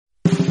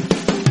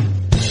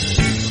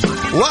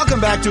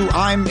Welcome back to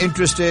I'm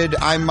Interested.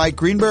 I'm Mike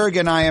Greenberg,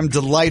 and I am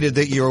delighted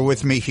that you're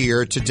with me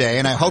here today.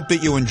 And I hope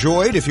that you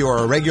enjoyed, if you are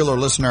a regular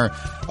listener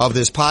of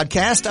this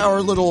podcast,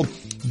 our little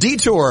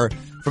detour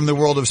from the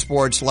world of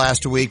sports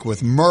last week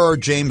with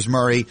James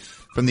Murray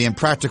from the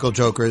Impractical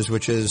Jokers,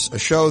 which is a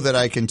show that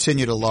I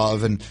continue to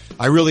love. And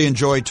I really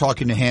enjoyed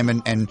talking to him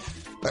and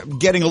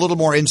getting a little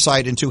more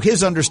insight into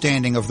his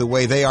understanding of the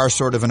way they are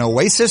sort of an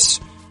oasis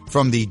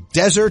from the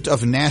desert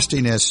of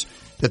nastiness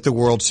that the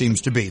world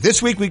seems to be.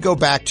 This week we go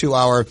back to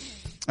our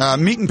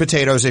meat and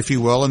potatoes, if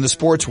you will, in the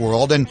sports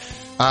world. And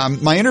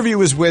my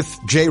interview is with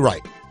Jay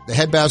Wright, the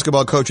head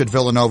basketball coach at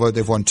Villanova.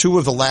 They've won 2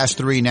 of the last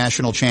 3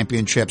 national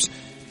championships.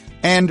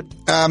 And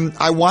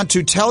I want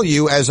to tell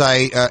you, as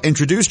I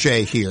introduce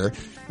Jay here,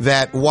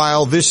 that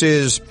while this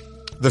is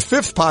the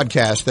 5th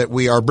podcast that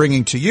we are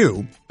bringing to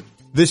you,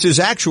 this is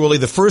actually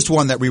the first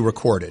one that we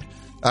recorded.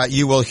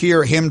 You will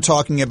hear him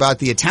talking about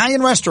the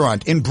Italian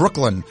restaurant in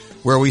Brooklyn,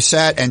 where we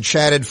sat and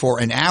chatted for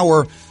an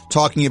hour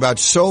talking about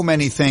so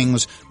many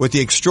things with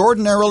the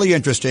extraordinarily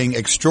interesting,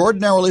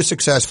 extraordinarily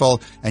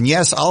successful, and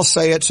yes, I'll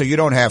say it so you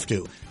don't have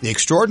to, the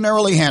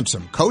extraordinarily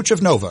handsome coach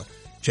of Nova,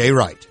 Jay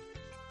Wright.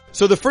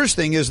 So the first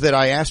thing is that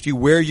I asked you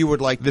where you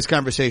would like this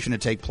conversation to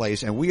take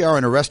place, and we are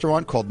in a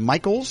restaurant called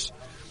Michael's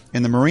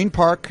in the Marine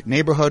Park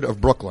neighborhood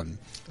of Brooklyn.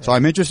 So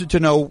I'm interested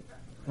to know,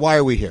 why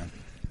are we here?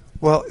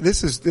 Well,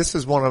 this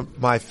is one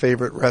of my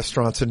favorite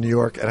restaurants in New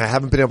York, and I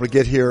haven't been able to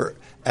get here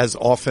as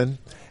often.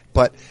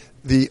 But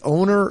the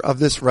owner of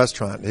this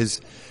restaurant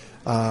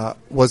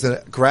was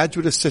a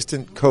graduate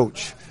assistant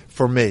coach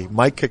for me,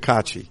 Mike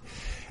Cacace,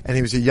 and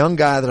he was a young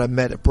guy that I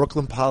met at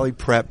Brooklyn Poly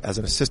Prep as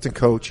an assistant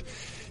coach.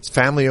 His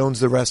family owns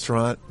the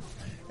restaurant,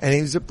 and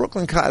he was a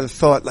Brooklyn guy that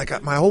thought,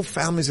 like, my whole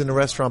family's in the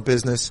restaurant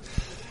business,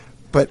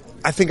 but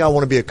I think I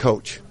want to be a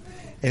coach.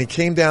 And he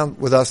came down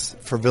with us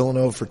for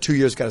Villanova for 2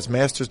 years, got his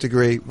master's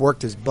degree,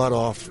 worked his butt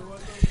off.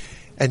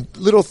 And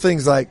little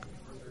things like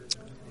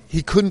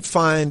he couldn't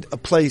find a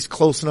place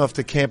close enough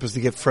to campus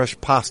to get fresh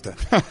pasta.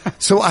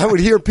 So I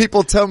would hear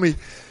people tell me,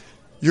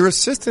 your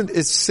assistant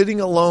is sitting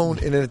alone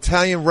in an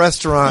Italian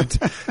restaurant,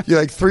 you're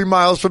like 3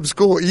 miles from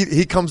school.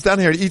 He comes down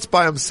here and eats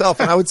by himself.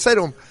 And I would say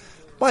to him,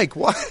 Mike,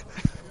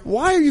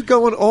 why are you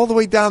going all the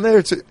way down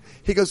there?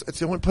 He goes, it's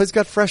the only place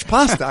got fresh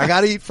pasta. I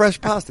got to eat fresh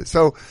pasta.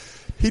 So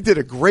he did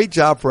a great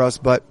job for us,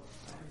 but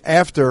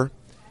after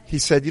he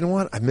said, you know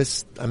what, I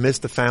miss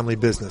the family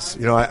business.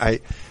 You know,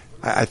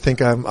 I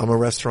think I'm a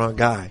restaurant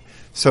guy.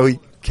 So he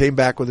came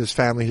back with his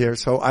family here.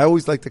 So I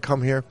always like to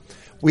come here.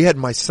 We had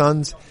my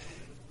son's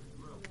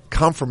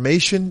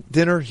confirmation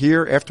dinner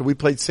here after we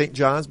played St.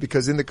 John's,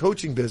 because in the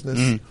coaching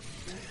business,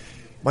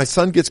 my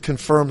son gets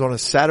confirmed on a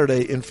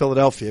Saturday in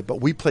Philadelphia,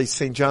 but we play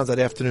St. John's that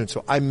afternoon.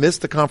 So I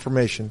missed the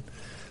confirmation.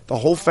 The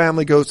whole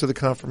family goes to the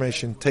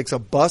confirmation, takes a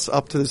bus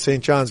up to the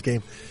St. John's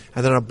game,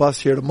 and then a bus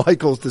here to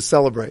Michael's to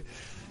celebrate.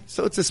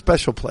 So it's a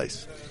special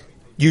place.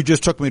 You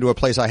just took me to a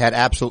place I had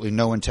absolutely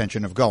no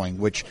intention of going,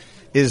 which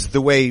is the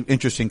way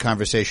interesting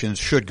conversations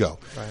should go.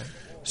 Right.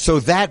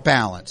 So that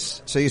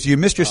balance. So you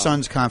missed your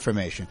son's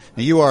confirmation.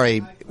 Now you are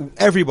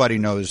everybody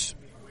knows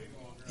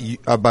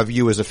about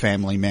you as a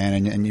family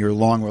man and your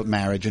long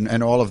marriage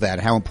and all of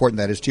that, how important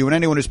that is to you. And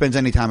anyone who spends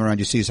any time around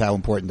you sees how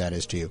important that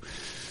is to you.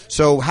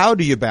 So how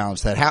do you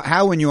balance that?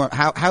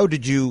 How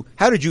did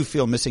you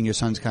feel missing your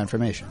son's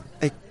confirmation?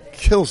 It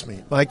kills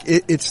me. Like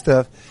it's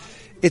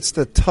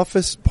the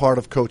toughest part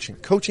of coaching.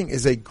 Coaching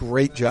is a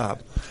great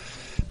job.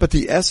 But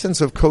the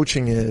essence of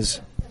coaching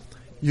is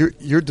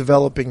you're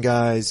developing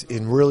guys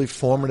in really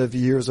formative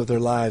years of their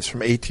lives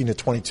from 18 to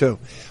 22.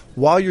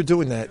 While you're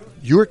doing that,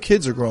 your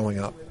kids are growing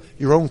up,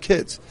 your own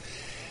kids.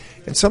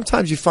 And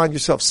sometimes you find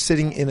yourself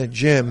sitting in a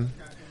gym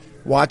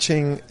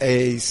watching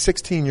a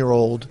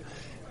 16-year-old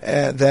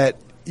that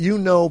you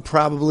know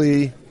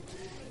probably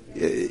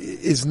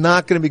is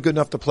not going to be good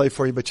enough to play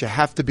for you, but you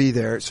have to be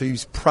there, so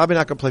he's probably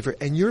not going to play for you.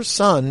 And your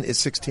son is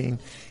 16.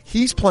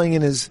 He's playing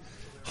in his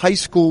high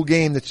school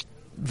game that's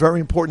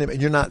very important to him,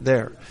 and you're not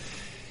there.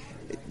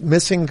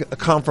 Missing a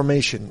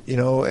confirmation, you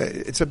know,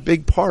 it's a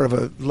big part of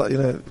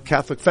a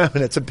Catholic family.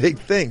 It's a big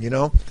thing, you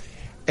know.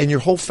 And your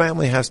whole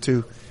family has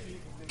to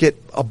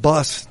get a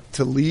bus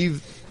to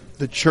leave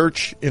the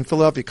church in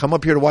Philadelphia, come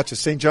up here to watch a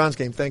St. John's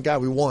game. Thank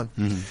God we won.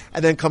 Mm-hmm.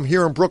 And then come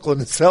here in Brooklyn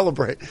and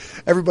celebrate.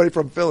 Everybody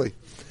from Philly.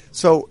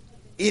 So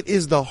it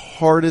is the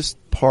hardest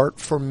part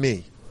for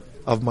me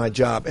of my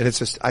job, and it's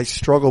just I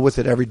struggle with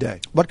it every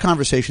day. What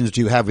conversations do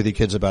you have with your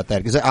kids about that?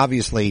 Because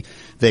obviously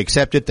they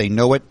accept it, they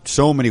know it.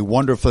 So many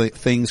wonderful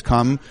things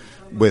come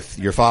with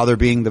your father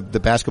being the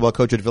basketball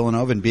coach at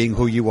Villanova and being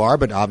who you are,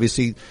 but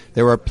obviously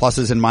there are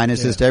pluses and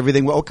minuses to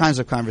everything. What kinds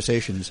of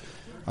conversations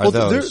are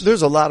those?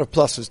 There's a lot of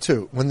pluses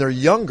too. When they're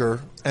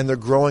younger and they're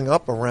growing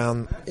up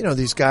around,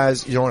 these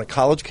guys, you're on a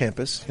college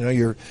campus,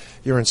 you're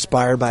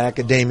inspired by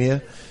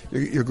academia,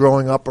 you're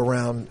growing up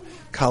around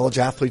college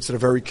athletes that are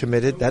very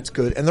committed. That's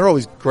good. And they're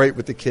always great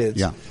with the kids.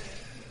 Yeah.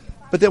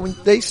 But then when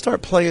they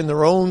start playing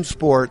their own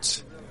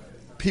sports,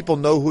 people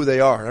know who they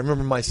are. I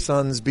remember my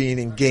sons being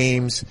in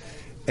games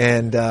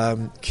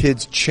and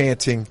kids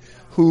chanting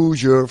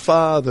who's your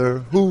father?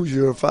 Who's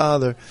your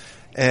father?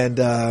 And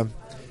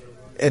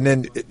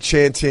then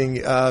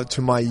chanting,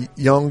 to my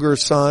younger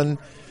son,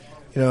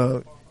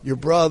 your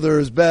brother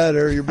is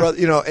better, your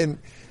brother,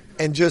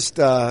 and just,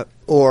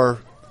 or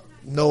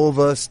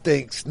Nova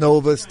stinks,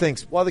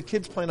 while the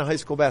kid's playing a high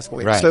school basketball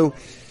game. Right. So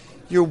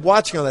you're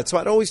watching all that. So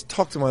I'd always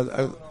talk to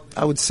him.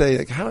 I would say,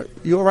 like, how,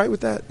 you all right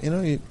with that?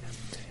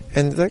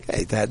 And like,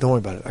 hey, Dad, don't worry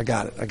about it. I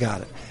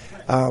got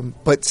it.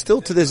 But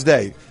still to this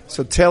day,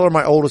 so Taylor,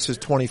 my oldest, is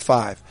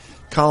 25.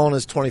 Colin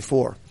is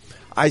 24.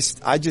 I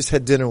just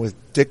had dinner with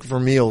Dick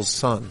Vermeil's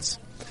sons.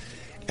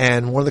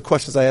 And one of the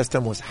questions I asked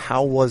them was,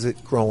 how was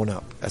it growing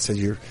up? I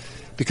said,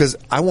 because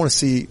I want to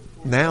see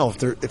now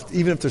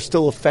even if they're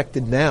still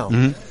affected now.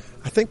 Mm-hmm.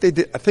 I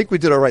think we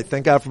did all right.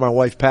 Thank God for my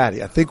wife,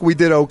 Patty. I think we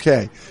did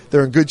okay.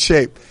 They're in good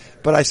shape.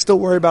 But I still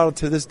worry about it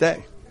to this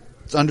day.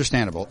 It's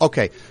understandable.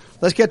 Okay.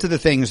 Let's get to the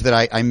things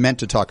that I meant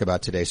to talk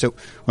about today. So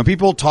when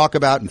people talk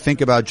about and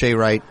think about Jay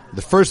Wright,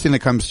 the first thing that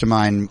comes to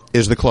mind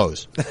is the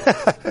clothes.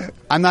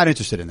 I'm not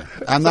interested in that.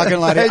 I'm not going to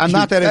lie to you. I'm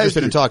not that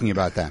interested in talking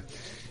about that.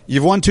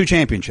 You've won 2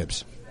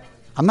 championships.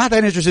 I'm not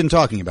that interested in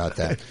talking about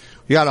that.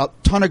 You got a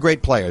ton of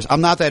great players.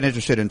 I'm not that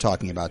interested in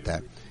talking about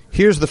that.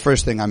 Here's the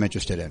first thing I'm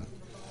interested in.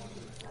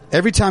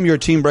 Every time your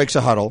team breaks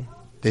a huddle,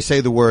 they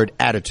say the word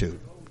attitude.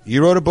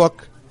 You wrote a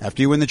book.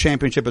 After you win the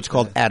championship, it's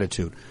called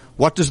Attitude.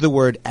 What does the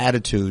word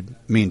attitude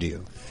mean to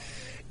you?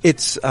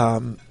 It's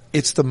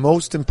the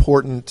most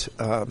important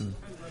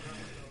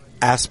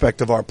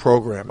aspect of our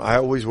program. I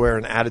always wear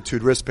an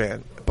attitude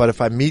wristband, but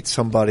if I meet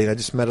somebody, and I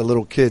just met a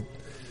little kid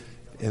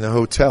in a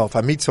hotel, if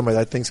I meet somebody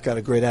that I think's got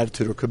a great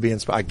attitude or could be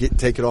inspired,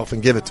 take it off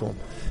and give it to them.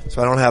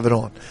 So I don't have it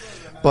on.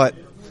 But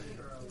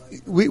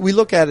we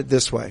look at it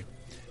this way,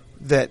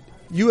 that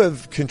you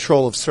have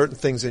control of certain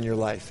things in your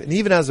life. And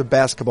even as a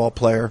basketball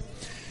player,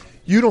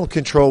 you don't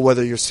control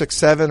whether you're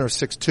 6'7" or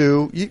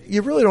 6'2".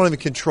 You really don't even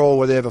control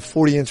whether you have a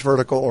 40-inch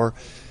vertical or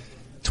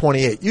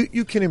 28.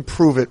 You can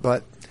improve it,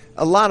 but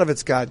a lot of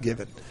it's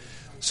God-given.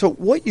 So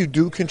what you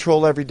do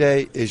control every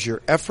day is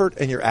your effort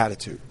and your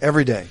attitude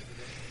every day.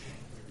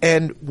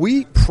 And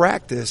we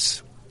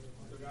practice.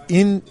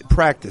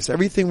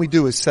 Everything we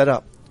do is set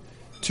up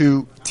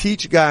to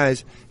teach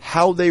guys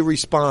how they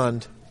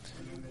respond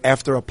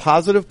after a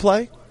positive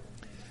play,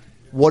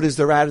 what is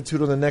their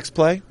attitude on the next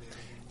play,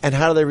 and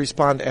how do they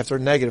respond after a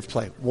negative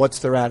play? What's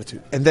their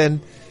attitude? And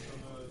then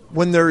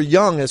when they're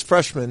young as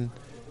freshmen,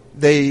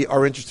 they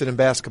are interested in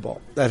basketball.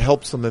 That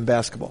helps them in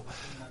basketball.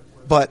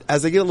 But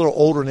as they get a little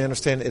older and they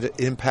understand it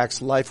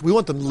impacts life, we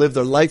want them to live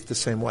their life the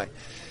same way.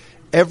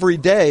 Every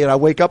day, and I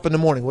wake up in the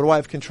morning, what do I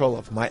have control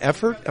of? My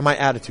effort and my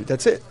attitude.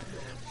 That's it.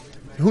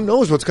 Who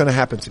knows what's going to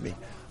happen to me?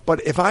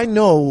 But if I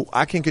know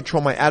I can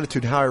control my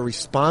attitude, how I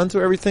respond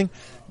to everything,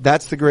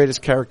 that's the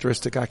greatest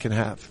characteristic I can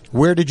have.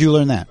 Where did you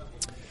learn that?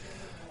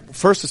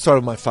 First, it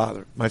started with my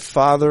father. My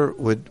father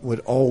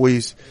would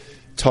always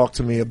talk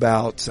to me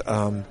about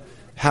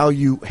how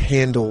you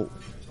handle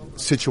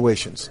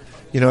situations.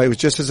 It was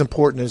just as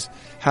important as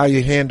how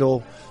you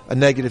handle a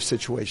negative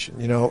situation.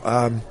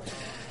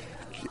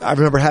 I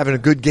remember having a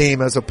good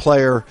game as a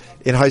player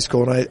in high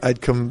school, and I'd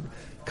come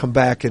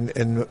back and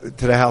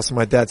to the house, and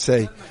my dad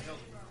say,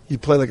 "You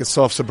play like a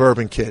soft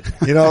suburban kid,"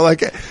 you're out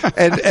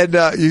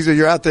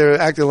there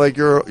acting like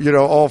you're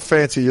all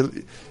fancy.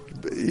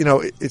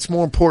 It's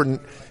more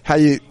important how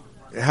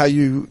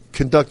you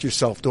conduct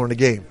yourself during the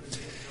game.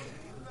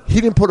 He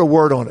didn't put a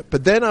word on it,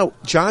 but then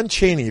John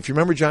Chaney, if you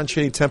remember John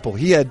Chaney Temple,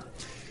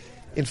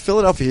 in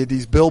Philadelphia, he had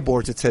these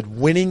billboards that said,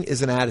 "Winning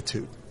is an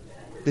attitude."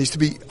 They used to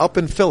be up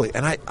in Philly,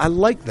 and I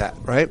like that,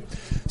 right?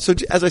 So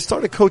as I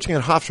started coaching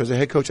at Hofstra as a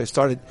head coach,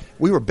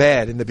 we were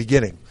bad in the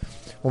beginning.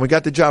 When we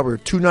got the job, we were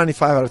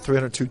 295 out of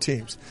 302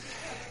 teams.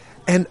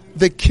 And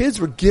the kids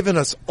were giving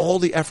us all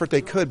the effort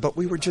they could, but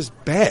we were just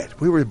bad.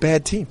 We were a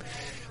bad team.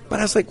 But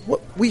I was like,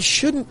 we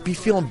shouldn't be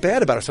feeling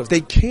bad about ourselves.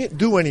 They can't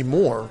do any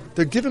more.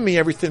 They're giving me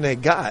everything they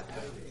got.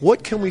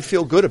 What can we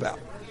feel good about?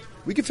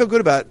 We can feel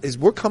good about is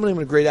we're coming in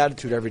with a great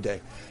attitude every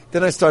day.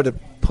 Then I started to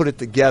put it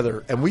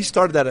together, and we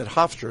started that at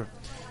Hofstra.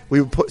 We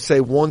would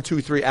say 1,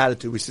 2, 3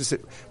 attitude.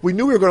 We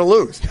knew we were going to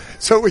lose.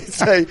 So we'd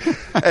say,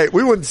 hey,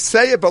 we wouldn't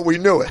say it, but we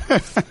knew it.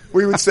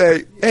 We would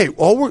say, hey,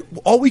 all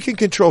we can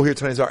control here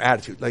tonight is our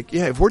attitude. Like,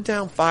 yeah, if we're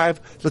down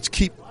 5, let's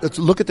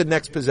look at the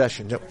next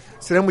possession.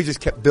 So then we just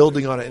kept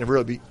building on it,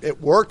 and it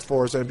worked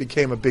for us, and it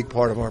became a big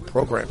part of our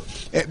program.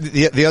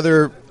 The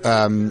other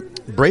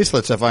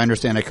bracelets, if I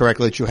understand it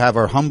correctly, that you have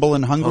are humble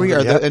and hungry.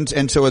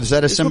 And so is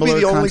that a similar concept? This will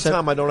be the only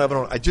time I don't have it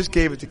on. I just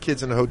gave it to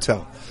kids in the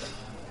hotel.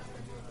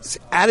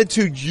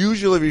 Attitude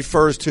usually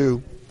refers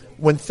to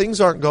when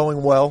things aren't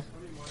going well,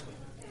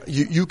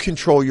 you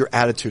control your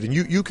attitude, and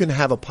you can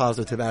have a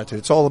positive attitude.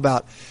 It's all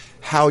about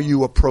how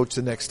you approach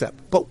the next step.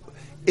 But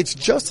it's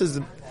just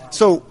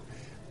so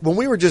when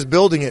we were just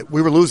building it,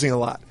 we were losing a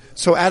lot.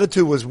 So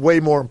attitude was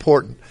way more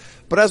important.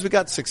 But as we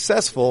got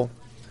successful,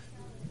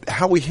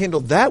 how we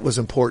handled that was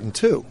important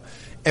too.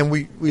 And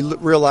we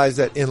realized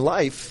that in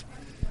life,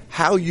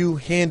 how you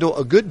handle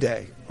a good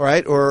day,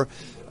 right, or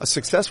a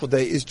successful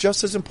day is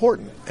just as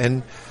important.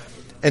 And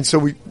And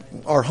so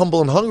our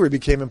humble and hungry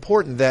became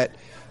important, that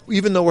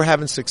even though we're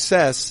having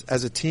success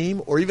as a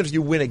team, or even if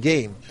you win a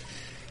game,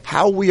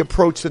 how we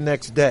approach the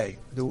next day.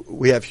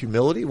 We have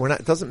humility.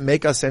 It doesn't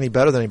make us any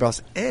better than anybody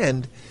else.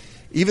 And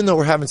even though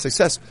we're having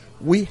success,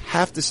 we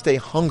have to stay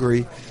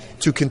hungry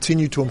to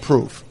continue to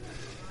improve.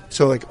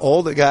 So like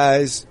all the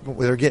guys, when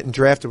they're getting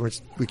drafted,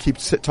 we keep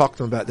talking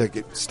to them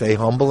about, stay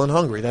humble and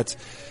hungry. That's,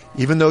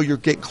 even though you're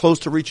getting close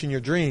to reaching your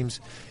dreams,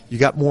 you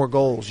got more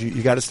goals.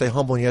 You got to stay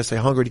humble and you got to stay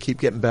hungry to keep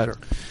getting better.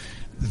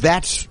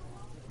 That's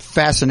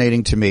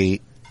fascinating to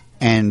me,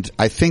 and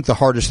I think the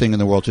hardest thing in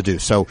the world to do.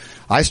 So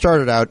I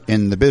started out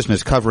in the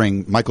business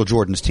covering Michael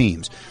Jordan's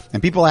teams,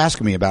 and people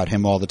ask me about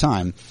him all the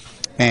time.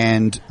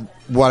 And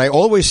what I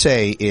always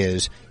say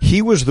is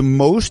he was the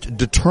most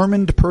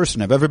determined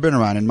person I've ever been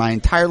around in my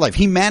entire life.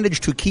 He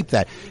managed to keep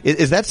that.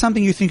 Is that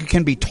something you think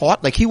can be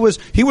taught? Like he was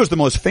the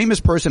most famous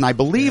person, I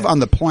believe, on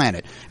the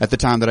planet at the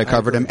time that I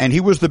covered him, and he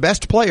was the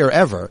best player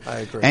ever.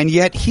 I agree. And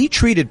yet he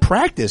treated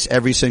practice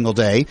every single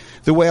day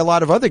the way a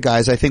lot of other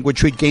guys, I think, would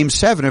treat Game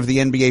 7 of the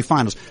NBA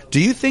Finals. Do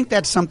you think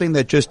that's something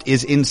that just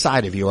is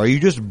inside of you? Are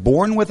you just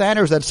born with that,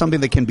 or is that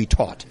something that can be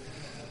taught?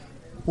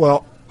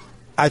 Well,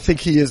 I think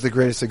he is the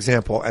greatest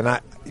example, and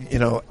I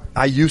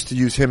used to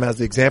use him as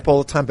the example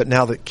all the time, but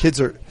now that kids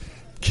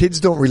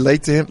don't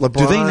relate to him. LeBron,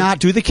 do they not?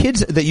 Do the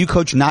kids that you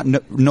coach not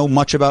know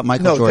much about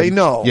Michael Jordan? No, they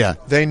know. Yeah,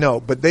 they know,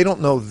 but they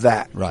don't know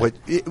that. Right.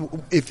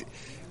 If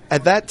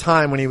at that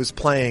time when he was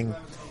playing,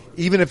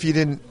 even if you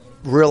didn't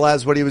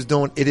realize what he was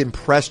doing, it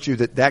impressed you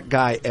that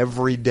guy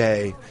every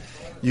day.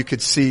 You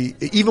could see,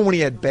 even when he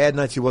had bad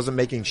nights, he wasn't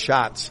making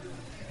shots.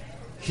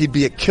 He'd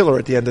be a killer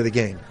at the end of the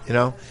game.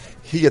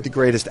 He had the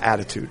greatest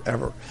attitude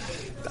ever.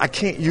 I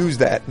can't use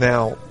that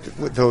now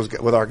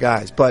with our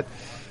guys, but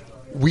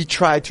we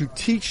try to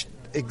teach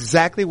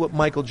exactly what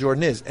Michael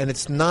Jordan is, and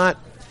it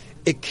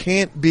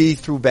can't be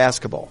through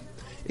basketball.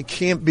 It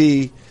can't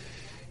be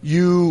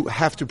you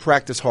have to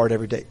practice hard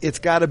every day. It's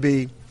got to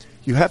be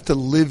you have to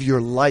live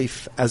your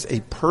life as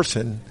a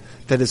person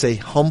that is a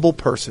humble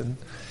person,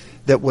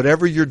 that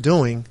whatever you're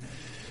doing,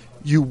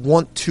 you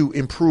want to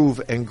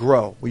improve and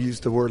grow. We use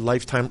the word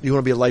lifetime. You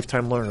want to be a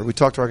lifetime learner. We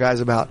talk to our guys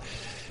about,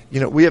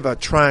 we have a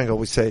triangle.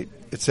 We say,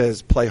 it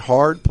says play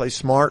hard, play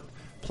smart,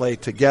 play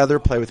together,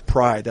 play with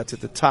pride. That's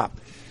at the top.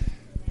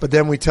 But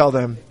then we tell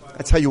them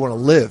that's how you want to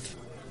live.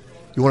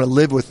 You want to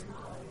live with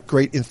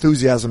great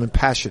enthusiasm and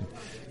passion.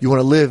 You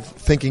want to live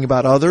thinking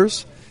about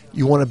others.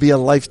 You want to be a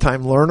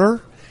lifetime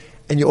learner.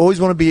 And you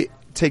always want to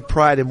take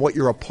pride in what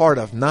you're a part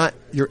of, not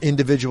your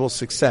individual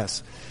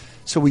success.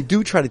 So we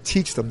do try to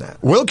teach them that.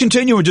 We'll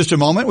continue in just a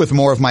moment with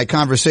more of my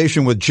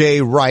conversation with Jay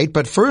Wright,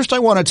 but first I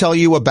want to tell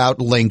you about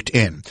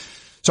LinkedIn.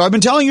 So I've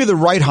been telling you the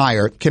right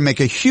hire can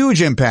make a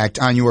huge impact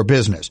on your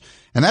business,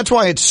 and that's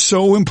why it's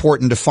so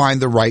important to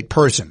find the right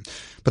person.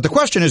 But the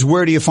question is,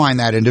 where do you find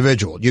that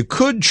individual? You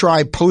could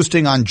try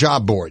posting on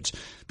job boards,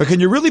 but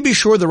can you really be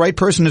sure the right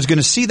person is going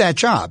to see that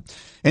job?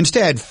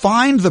 Instead,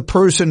 find the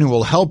person who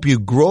will help you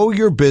grow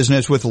your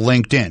business with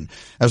LinkedIn.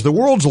 As the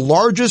world's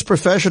largest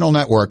professional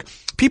network,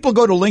 people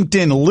go to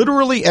LinkedIn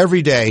literally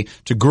every day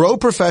to grow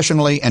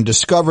professionally and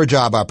discover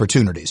job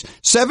opportunities.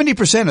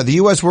 70% of the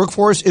U.S.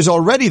 workforce is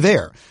already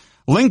there.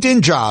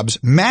 LinkedIn Jobs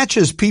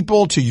matches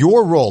people to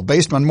your role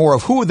based on more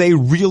of who they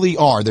really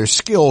are, their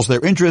skills,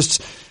 their interests,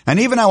 and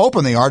even how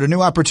open they are to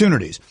new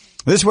opportunities.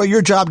 This way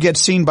your job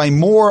gets seen by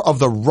more of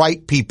the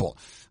right people.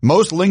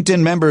 Most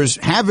LinkedIn members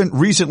haven't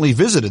recently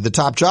visited the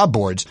top job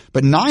boards,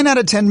 but 9 out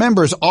of 10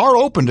 members are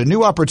open to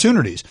new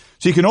opportunities,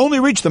 so you can only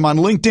reach them on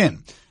LinkedIn.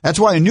 That's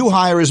why a new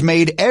hire is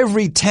made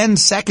every 10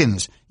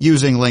 seconds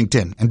using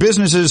LinkedIn. And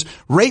businesses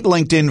rate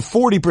LinkedIn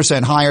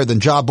 40% higher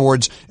than job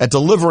boards at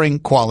delivering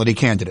quality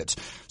candidates.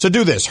 So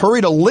do this.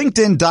 Hurry to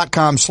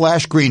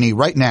LinkedIn.com/Greeny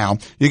right now.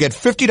 You get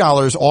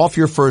 $50 off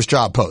your first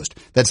job post.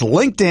 That's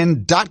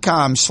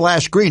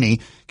LinkedIn.com/Greeny.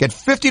 Get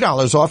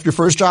 $50 off your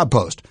first job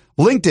post.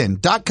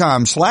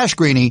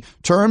 LinkedIn.com/Greeny.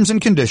 Terms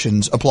and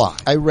conditions apply.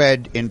 I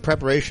read in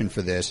preparation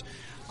for this,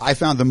 I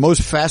found the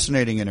most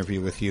fascinating interview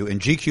with you in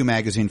GQ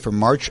magazine from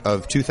March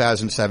of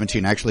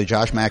 2017. Actually,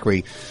 Josh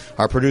Macri,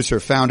 our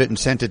producer, found it and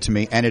sent it to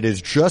me, and it is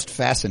just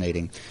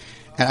fascinating.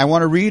 And I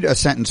want to read a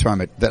sentence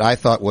from it that I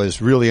thought was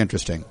really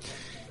interesting.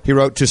 He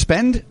wrote, "To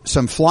spend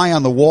some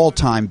fly-on-the-wall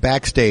time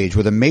backstage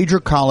with a major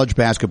college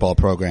basketball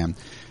program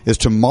is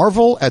to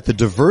marvel at the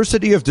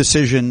diversity of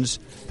decisions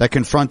that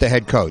confront the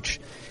head coach.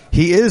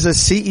 He is a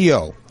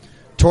CEO,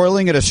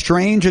 toiling at a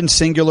strange and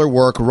singular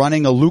work,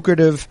 running a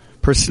lucrative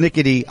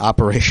persnickety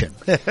operation."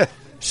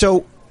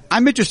 So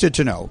I'm interested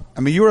to know,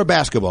 I mean, you're a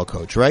basketball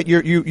coach, right?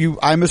 You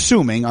I'm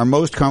assuming are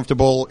most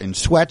comfortable in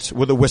sweats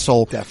with a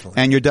whistle.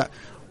 Definitely. And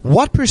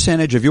what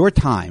percentage of your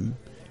time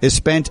is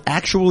spent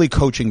actually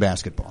coaching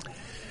basketball?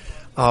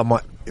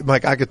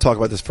 Mike, I could talk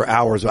about this for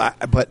hours,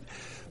 but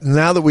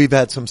now that we've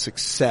had some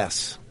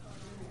success,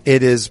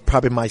 it is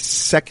probably my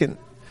second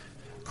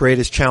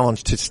greatest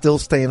challenge to still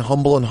staying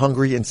humble and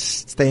hungry and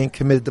staying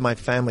committed to my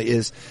family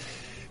is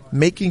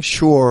making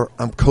sure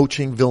I'm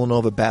coaching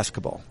Villanova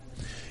basketball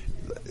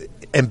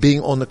and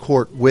being on the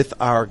court with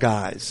our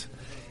guys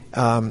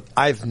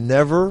I've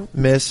never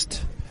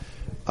missed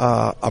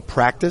a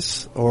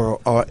practice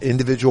or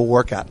individual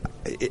workout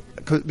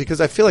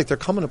because I feel like they're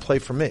coming to play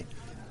for me.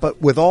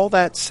 But with all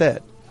that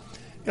said,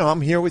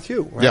 I'm here with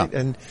you, right? Yeah.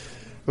 And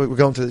we're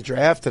going to the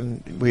draft,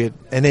 and we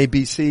had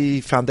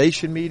NABC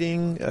foundation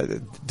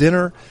meeting,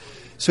 dinner.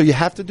 So you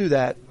have to do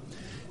that.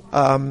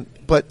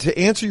 But to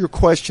answer your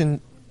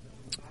question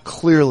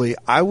clearly,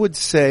 I would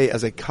say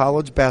as a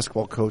college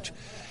basketball coach,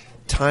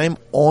 time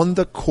on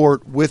the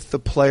court with the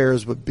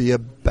players would be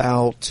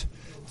about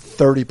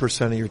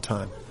 30% of your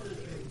time.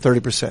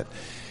 30%.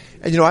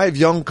 And, I have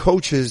young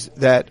coaches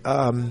that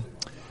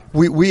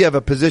we have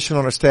a position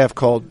on our staff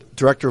called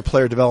Director of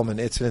Player Development.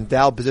 It's an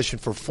endowed position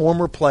for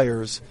former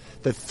players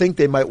that think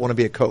they might want to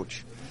be a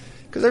coach.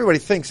 Because everybody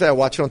thinks,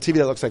 watch it on TV,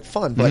 that looks like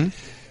fun. But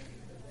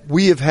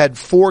we have had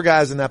 4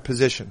 guys in that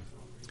position.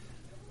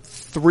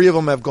 3 of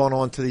them have gone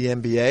on to the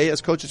NBA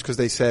as coaches because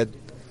they said,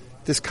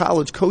 this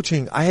college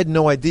coaching, I had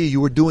no idea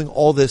you were doing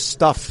all this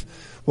stuff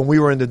when we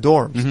were in the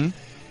dorms.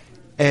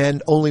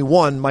 And only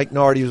one, Mike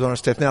Nardi, who's on our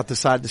staff now,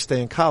 decided to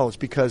stay in college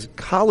because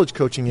college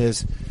coaching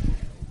is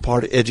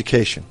part of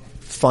education,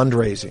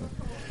 fundraising,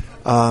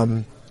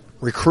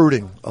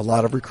 recruiting, a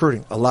lot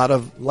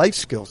of life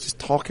skills, just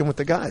talking with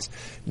the guys.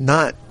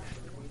 Not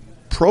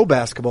pro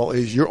basketball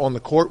is you're on the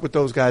court with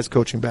those guys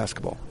coaching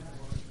basketball.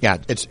 Yeah,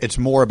 it's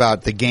more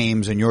about the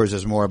games, and yours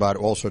is more about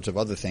all sorts of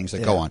other things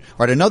that go on. All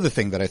right, another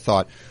thing that I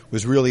thought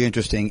was really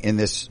interesting in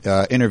this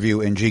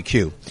interview in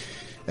GQ.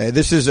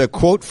 This is a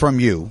quote from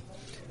you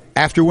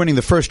after winning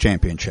the first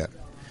championship.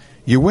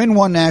 You win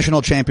one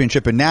national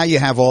championship, and now you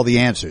have all the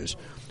answers.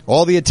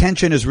 All the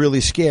attention is really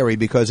scary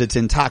because it's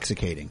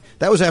intoxicating.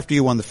 That was after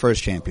you won the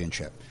first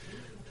championship.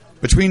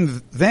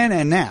 Between then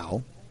and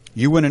now,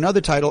 you win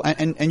another title,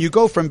 and you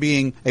go from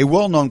being a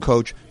well-known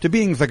coach to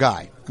being the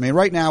guy. I mean,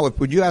 right now,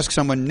 would you ask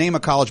someone, name a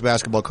college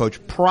basketball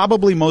coach,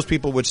 probably most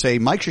people would say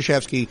Mike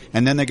Krzyzewski,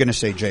 and then they're going to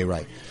say Jay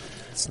Wright.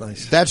 That's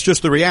nice. That's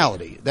just the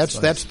reality. That's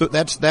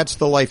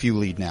the life you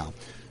lead now.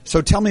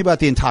 So tell me about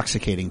the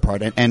intoxicating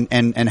part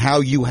and how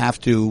you have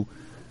to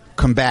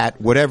combat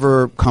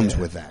whatever comes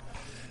with that.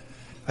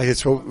 I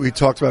guess what we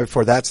talked about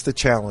before, that's the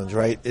challenge,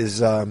 right?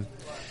 Is in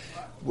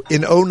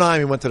 2009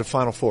 we went to the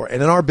Final Four.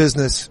 And in our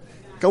business,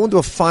 going to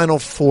a Final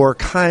Four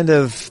kind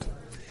of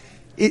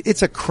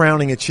it's a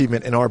crowning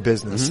achievement in our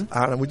business.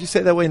 I don't know, would you say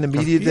it that way in the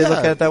media? They look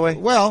at it that way?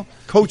 Well,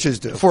 coaches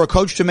do. For a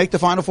coach to make the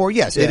Final Four,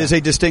 yes. It is a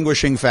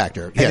distinguguess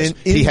factor. Yes,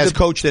 he has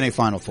coached in a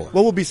Final Four.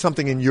 What would be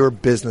something in your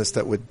business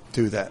that would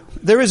do that?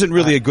 There isn't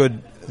really a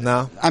good...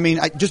 No? I mean,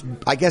 I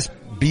guess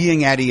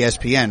being at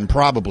ESPN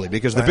probably,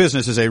 because the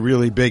business is a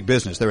really big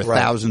business. There are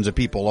thousands of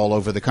people all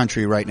over the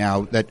country right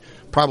now that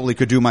probably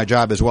could do my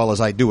job as well as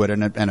I do it,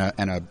 and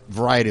a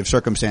variety of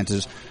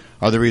circumstances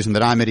are the reason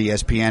that I'm at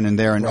ESPN and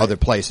they're in other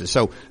places.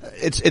 So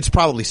it's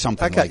probably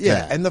something like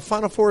that. And the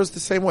Final Four is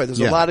the same way. There's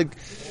a lot of...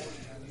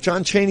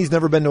 John Chaney's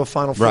never been to a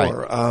Final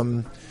Four.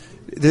 Right.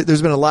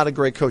 There's been a lot of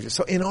great coaches.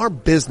 So in our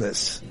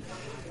business...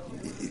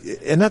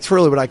 And that's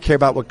really what I care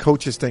about, what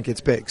coaches think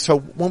it's big. So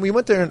when we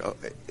went there in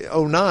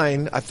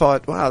 2009, I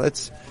thought, wow,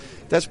 that's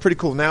pretty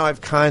cool. Now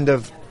I've kind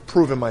of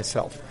proven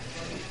myself.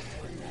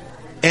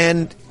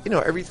 And,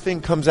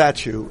 everything comes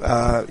at you.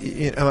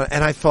 And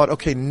I thought,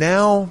 okay,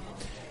 now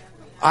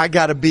I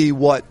got to be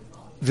what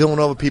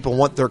Villanova people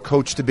want their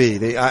coach to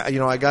be.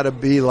 I got to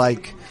be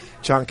like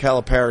John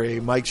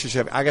Calipari, Mike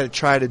Krzyzewski. I got to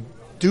try to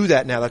do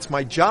that now. That's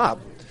my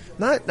job.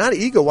 Not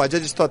ego-wise. I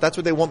just thought that's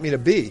what they want me to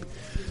be.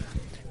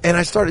 And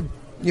I started...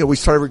 we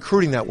started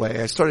recruiting that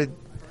way. I started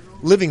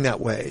living that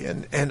way,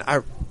 and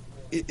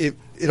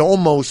it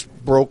almost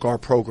broke our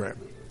program.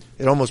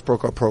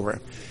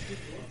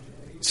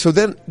 So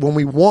then, when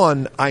we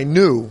won, I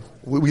knew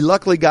we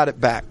luckily got it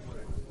back.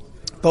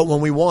 But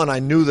when we won, I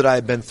knew that I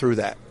had been through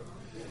that,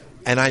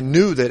 and I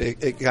knew that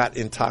it got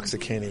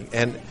intoxicating.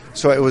 And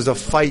so it was a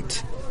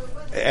fight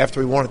after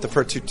we won it the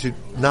first to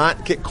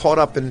not get caught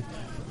up in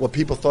what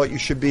people thought you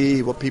should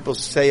be, what people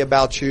say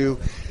about you.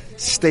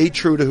 Stay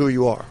true to who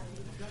you are.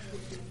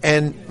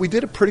 And we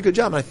did a pretty good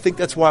job, and I think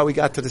that's why we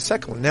got to the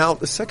second one. Now,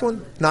 the second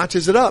one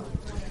notches it up,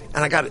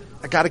 and I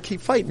got to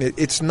keep fighting.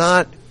 It's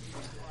not,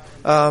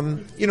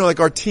 like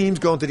our teams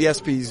going to the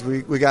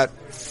ESPYs. We got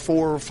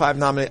 4 or 5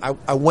 nominated.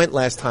 I went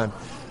last time.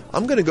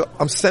 I'm going to go.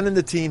 I'm sending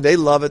the team. They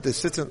love it.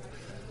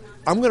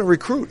 I'm going to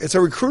recruit. It's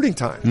a recruiting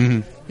time.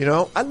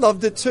 Mm-hmm. I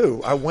loved it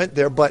too. I went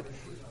there, but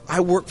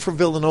I work for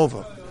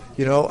Villanova.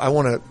 I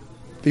want to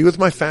be with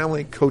my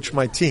family, coach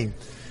my team.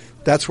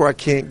 That's where I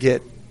can't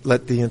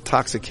let the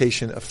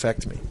intoxication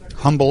affect me.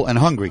 Humble and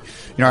hungry.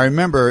 I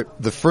remember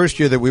the first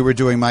year that we were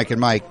doing Mike and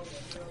Mike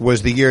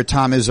was the year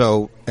Tom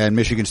Izzo and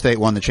Michigan State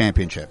won the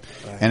championship.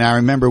 Right. And I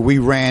remember we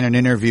ran an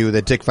interview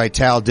that Dick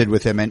Vitale did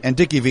with him, and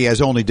Dickie V,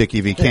 as only Dickie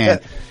V can,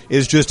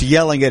 is just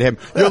yelling at him,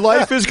 your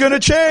life is going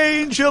to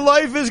change, your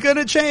life is going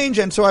to change.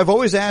 And so I've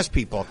always asked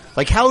people,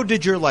 how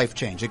did your life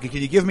change? Can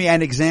you give me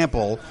an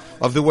example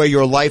of the way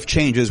your life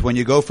changes when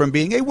you go from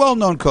being a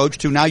well-known coach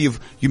to now you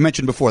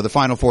mentioned before, the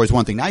Final Four is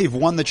one thing. Now you've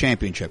won the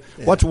championship.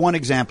 Yeah. What's one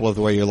example of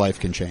the way your life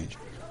can change?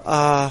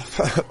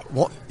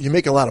 You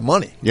make a lot of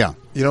money. Yeah.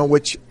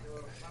 which,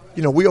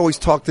 we always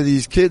talk to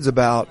these kids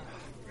about,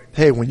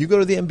 hey, when you go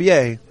to the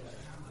NBA,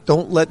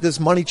 don't let this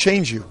money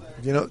change you.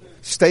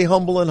 Stay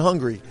humble and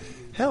hungry.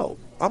 Hell,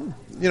 I don't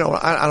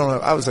know.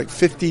 I was like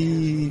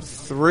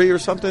 53 or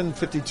something,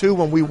 52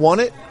 when we won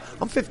it.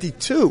 I'm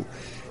 52.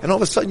 And all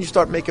of a sudden you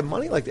start making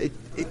money like that.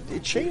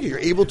 It changes. You're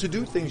able to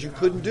do things you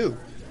couldn't do,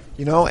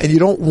 and you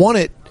don't want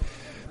it.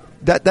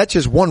 That's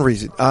just one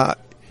reason.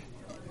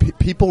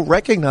 People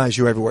recognize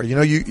you everywhere.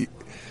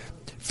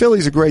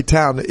 Philly's a great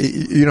town.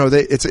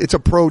 It's a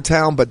pro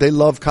town, but they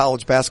love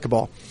college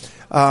basketball.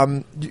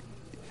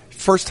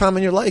 First time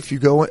in your life, you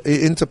go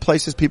into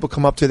places, people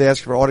come up to you, they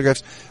ask you for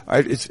autographs.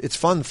 It's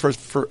fun for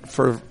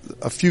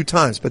a few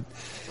times, but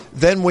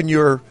then when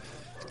your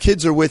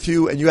kids are with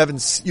you and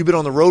you've been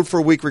on the road for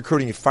a week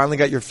recruiting, you finally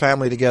got your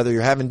family together,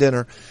 you're having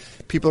dinner,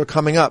 people are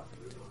coming up.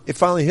 It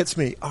finally hits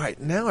me. All right,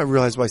 now I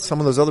realize why some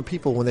of those other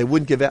people, when they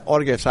wouldn't give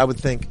autographs, I would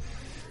think,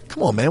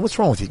 "Come on, man, what's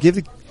wrong with you? Give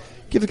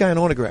the guy an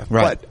autograph."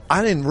 Right. But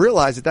I didn't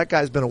realize that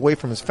guy's been away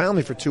from his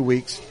family for 2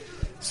 weeks,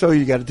 so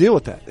you got to deal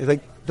with that.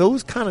 Like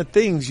those kind of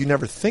things you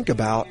never think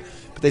about,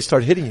 but they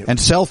start hitting you. And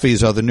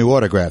selfies are the new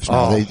autographs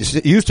now.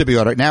 They used to be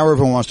autographs. Now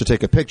everyone wants to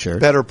take a picture.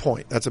 Better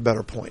point. That's a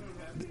better point.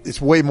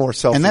 It's way more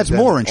selfies. And that's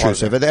more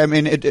intrusive. I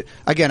mean,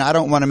 again, I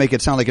don't want to make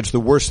it sound like it's the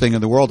worst thing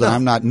in the world, and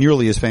I'm not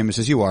nearly as famous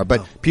as you are,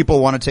 but people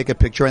want to take a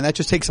picture, and that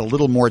just takes a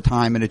little more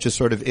time, and it just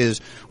sort of is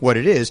what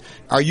it is.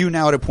 Are you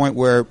now at a point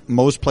where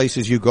most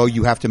places you go,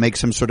 you have to make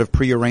some sort of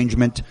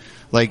prearrangement?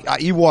 Like,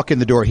 you walk in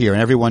the door here,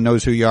 and everyone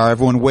knows who you are,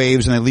 everyone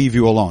waves, and they leave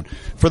you alone.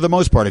 For the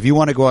most part, if you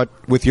want to go out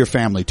with your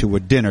family to a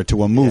dinner,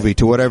 to a movie,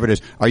 to whatever it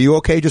is, are you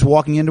okay just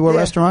walking into a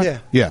restaurant?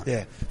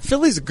 Yeah.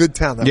 Philly's a good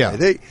town that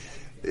way.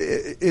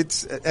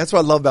 That's what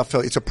I love about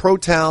Philly. It's a pro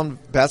town.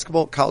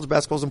 College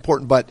basketball is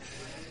important, but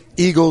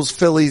Eagles,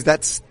 Phillies,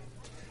 that's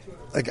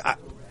like,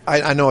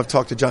 I know I've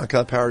talked to John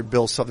Calipari,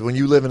 Bill, something. When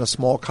you live in a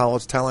small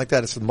college town like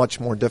that, it's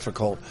much more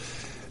difficult.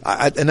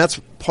 And that's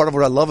part of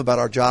what I love about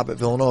our job at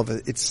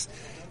Villanova. It's,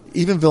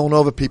 even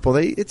Villanova people,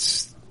 they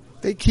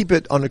keep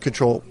it under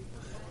control,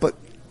 but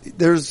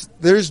there's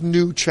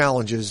new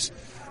challenges.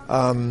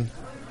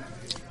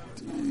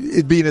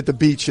 It being at the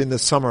beach in the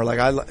summer, like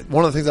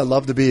one of the things I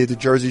love to be at the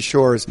Jersey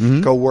Shore is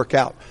go work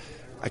out.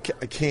 I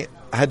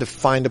had to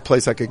find a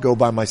place I could go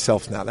by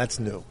myself now. That's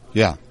new.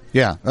 Yeah.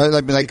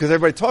 Because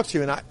everybody talks to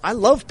you, and I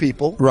love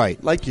people,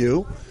 right? Like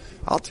you.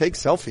 I'll take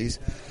selfies,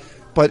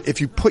 but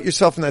if you put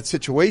yourself in that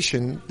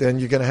situation, then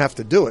you're going to have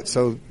to do it.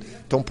 So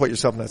don't put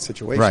yourself in that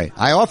situation. Right.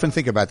 I often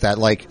think about that,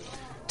 like,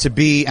 to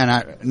be, and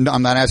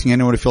I'm not asking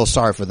anyone to feel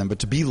sorry for them, but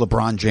to be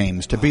LeBron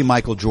James, to be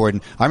Michael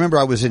Jordan. I remember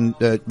I was in,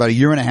 about a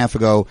year and a half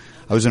ago,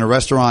 I was in a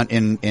restaurant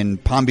in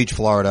Palm Beach,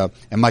 Florida,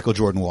 and Michael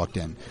Jordan walked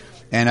in.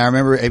 And I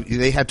remember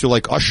they had to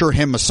like usher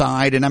him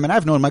aside. And I mean,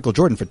 I've known Michael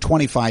Jordan for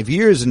 25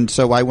 years. And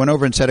so I went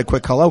over and said a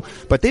quick hello,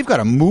 but they've got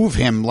to move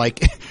him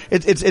like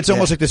it's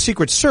almost like the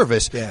Secret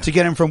Service to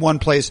get him from one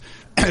place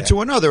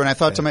to another. And I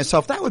thought to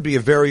myself, that would be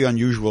a very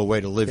unusual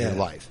way to live your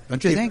life.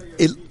 Don't you think?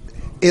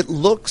 It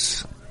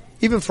looks,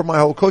 even for my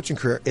whole coaching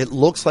career, it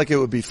looks like it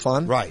would be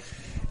fun. Right.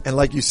 And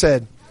like you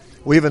said,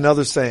 we have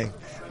another saying,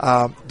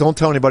 don't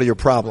tell anybody your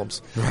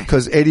problems.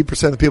 Because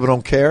 80% of the people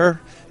don't care.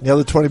 And the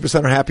other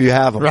 20% are happy you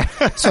have them.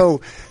 Right.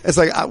 So it's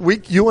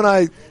like you and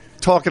I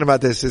talking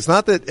about this. It's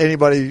not that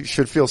anybody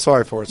should feel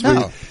sorry for us.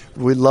 No.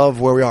 We love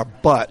where we are,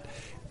 but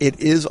it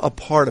is a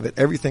part of it.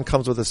 Everything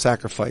comes with a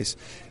sacrifice.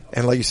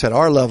 And like you said,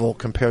 our level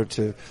compared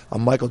to a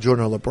Michael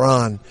Jordan or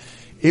LeBron,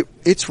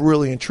 it's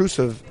really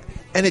intrusive,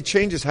 and it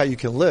changes how you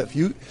can live.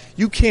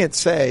 You can't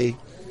say,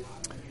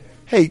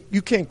 hey,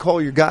 you can't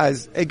call your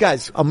guys, hey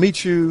guys, I'll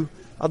meet you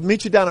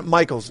down at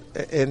Michael's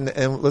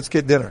and let's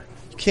get dinner.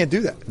 You can't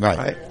do that.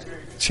 Right?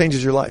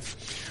 Changes your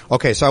life.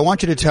 Okay, so I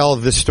want you to tell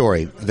this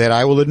story that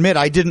I will admit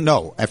I didn't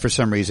know for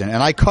some reason.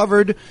 And I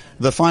covered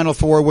the Final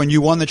Four when you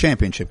won the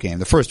championship game,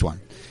 the first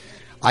one.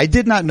 I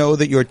did not know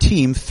that your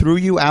team threw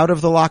you out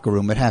of the locker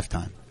room at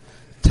halftime.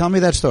 Tell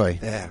me that story.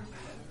 Yeah.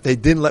 They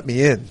didn't let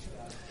me in.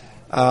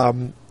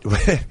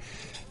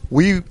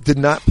 We did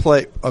not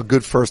play a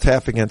good first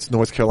half against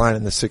North Carolina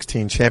in the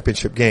 16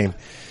 championship game.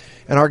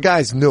 And our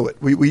guys knew it.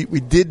 We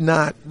did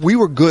not, we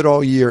were good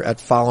all year at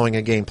following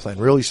a game plan.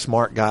 Really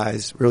smart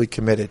guys, really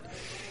committed.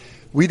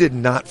 We did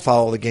not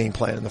follow the game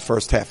plan in the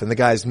first half, and the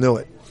guys knew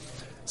it.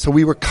 So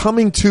we were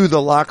coming to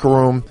the locker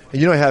room,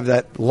 and you know I have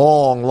that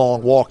long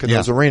walk in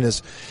those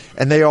arenas,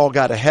 and they all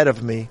got ahead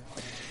of me.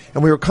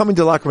 And we were coming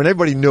to the locker room, and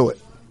everybody knew it.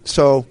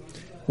 So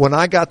when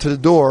I got to the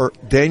door,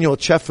 Daniel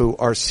Chefu,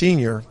 our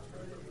senior,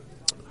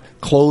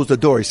 closed the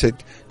door. He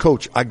said,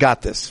 Coach, I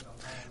got this.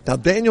 Now,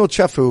 Daniel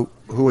Chefu,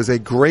 who was a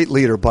great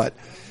leader, but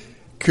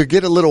could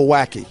get a little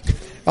wacky.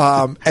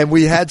 And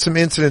we had some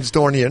incidents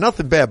during the year.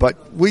 Nothing bad,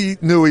 but we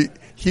knew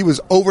he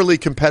was overly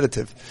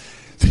competitive.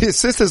 The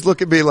assistants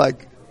look at me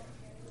like,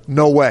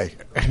 no way.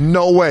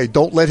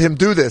 Don't let him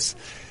do this.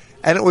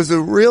 And it was a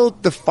real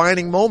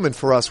defining moment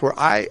for us where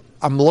I'm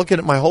looking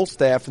at my whole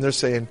staff and they're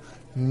saying,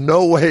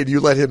 no way do you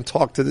let him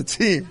talk to the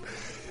team.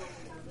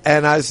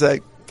 And I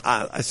said,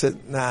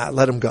 nah,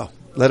 let him go.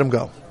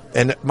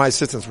 And my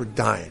assistants were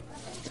dying.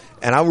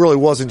 And I really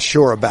wasn't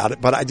sure about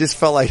it, but I just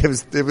felt like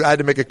I had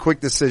to make a quick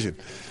decision.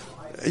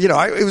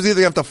 It was either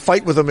you have to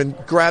fight with them and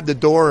grab the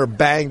door or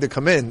bang to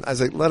come in. I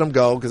was like, let him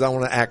go because I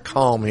want to act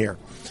calm here.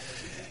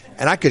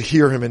 And I could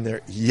hear him in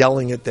there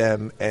yelling at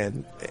them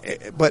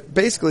but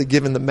basically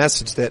giving the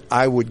message that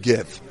I would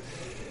give.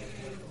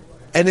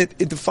 And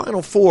in the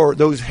Final Four,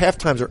 those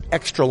halftimes are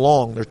extra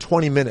long. They're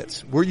 20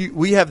 minutes.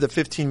 We have the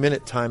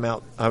 15-minute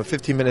timeout,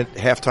 15-minute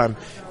halftime.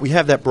 We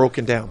have that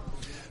broken down.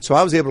 So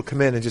I was able to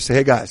come in and just say,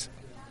 hey, guys,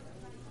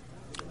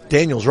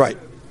 Daniel's right.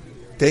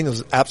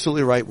 Daniel's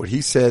absolutely right. What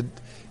he said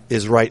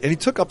is right. And he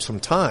took up some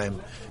time,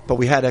 but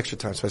we had extra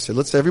time. So I said,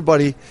 let's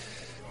everybody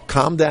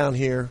calm down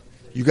here.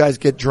 You guys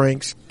get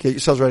drinks. Get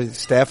yourselves ready. The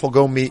staff will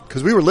go meet.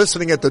 Because we were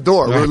listening at the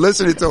door. We were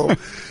listening to him.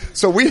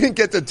 So we didn't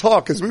get to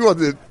talk because we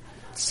wanted to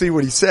see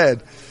what he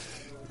said.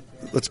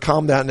 Let's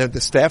calm down. And then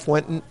the staff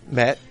went and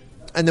met.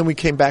 And then we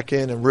came back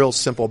in and real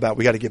simple about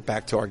we got to get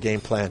back to our game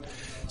plan.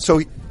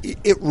 So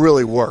it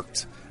really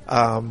worked.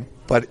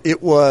 But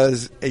it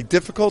was a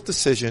difficult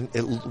decision.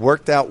 It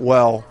worked out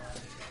well.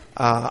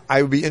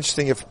 I would be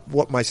interesting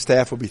what my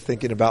staff would be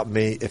thinking about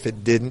me if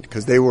it didn't,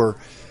 because they were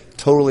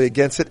totally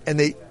against it.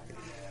 And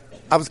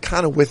I was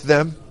kind of with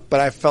them, but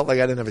I felt like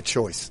I didn't have a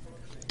choice.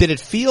 Did it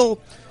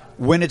feel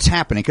when it's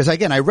happening? Because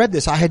again, I read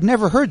this. I had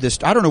never heard this.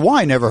 I don't know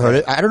why I never heard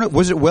it. I don't know.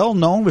 Was it well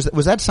known?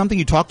 Was that something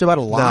you talked about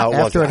a lot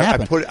after it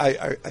happened?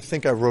 I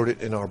think I wrote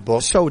it in our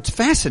book. So it's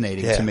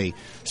fascinating to me.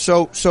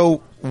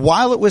 So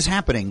while it was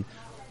happening,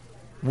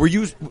 did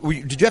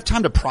you have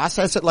time to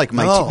process it? Like,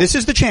 this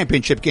is the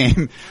championship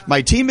game.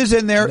 My team is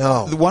in there.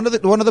 No. One of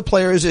the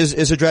players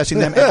is addressing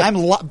them, and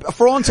I'm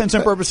for all intents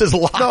and purposes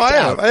locked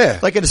out. Yeah.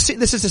 Like this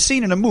is a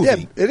scene in a movie.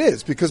 Yeah, it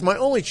is, because my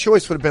only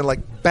choice would have been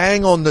like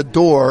bang on the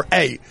door,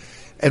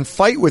 and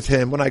fight with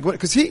him when I go,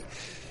 because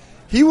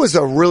he was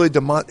a really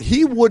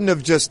he wouldn't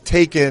have just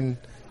taken,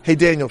 hey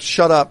Daniel,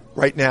 shut up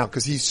right now,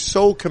 because he's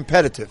so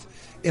competitive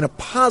in a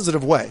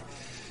positive way.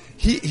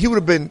 He would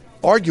have been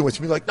arguing with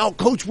me like, no,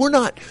 coach, we're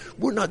not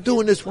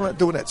doing this, we're not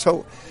doing that.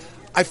 So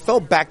I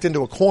fell backed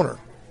into a corner,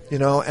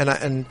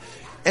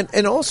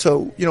 and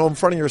also, in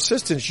front of your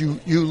assistants, you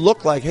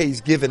look like, hey,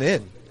 he's giving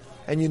in.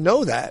 And you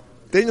know that.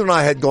 Daniel and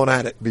I had gone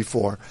at it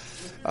before.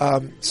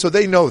 So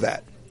they know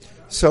that.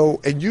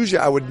 So, and usually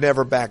I would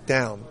never back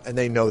down, and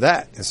they know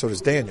that, and so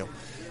does Daniel.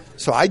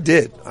 So I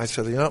did. I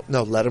said,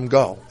 no, let him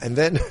go. And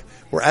then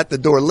we're at the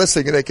door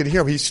listening, and they can hear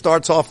him. He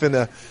starts off in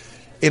a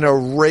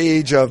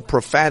rage of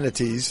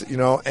profanities,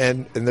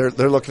 and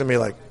they're looking at me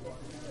like,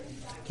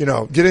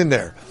 get in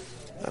there.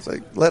 I was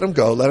like, let him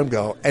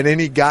go. And then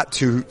he got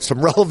to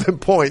some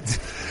relevant points,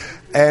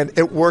 and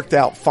it worked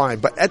out fine.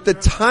 But at the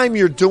time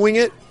you're doing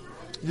it,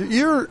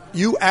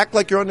 you act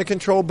like you're under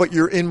control, but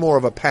you're in more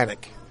of a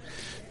panic.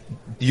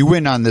 You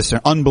win on this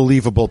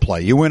unbelievable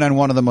play. You win on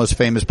one of the most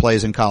famous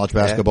plays in college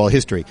basketball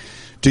history.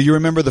 Do you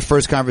remember the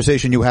first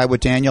conversation you had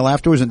with Daniel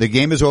afterwards? And the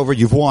game is over.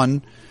 You've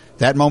won.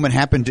 That moment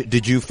happened.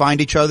 Did you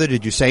find each other?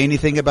 Did you say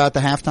anything about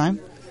the halftime?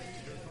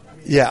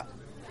 Yeah.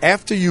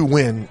 After you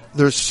win,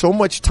 there's so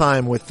much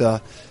time with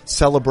the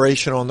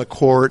celebration on the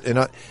court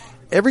and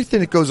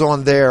everything that goes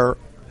on there.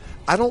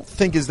 I don't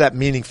think is that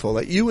meaningful.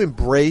 Like, you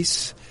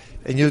embrace,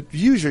 and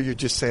usually you're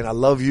just saying, I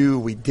love you,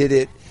 we did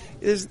it.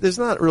 There's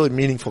not really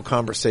meaningful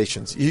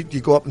conversations. You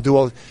go up and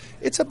do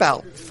it's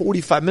about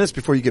 45 minutes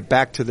before you get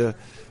back to the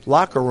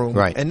locker room.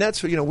 Right. And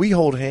that's, we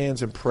hold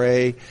hands and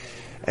pray,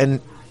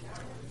 and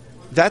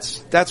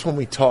that's when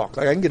we talk.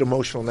 Like, I can get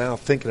emotional now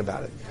thinking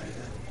about it.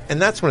 And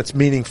that's when it's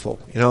meaningful,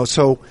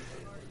 so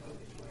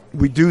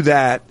we do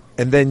that,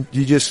 and then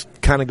you just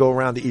kind of go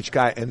around to each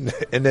guy, and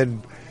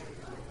then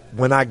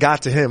when I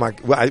got to him,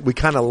 we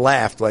kind of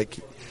laughed. Like,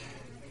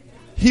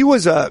 he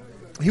was a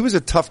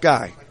tough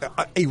guy,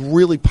 a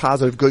really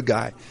positive, good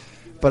guy.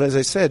 But as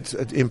I said,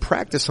 in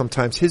practice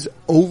sometimes his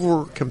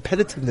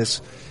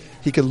over-competitiveness,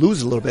 he could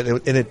lose a little bit,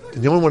 and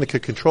the only one that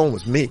could control him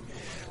was me.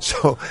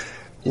 So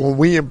when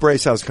we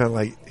embraced, I was kind of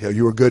like,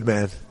 you were good,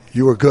 man.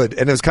 You were good.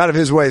 And it was kind of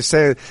his way of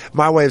saying,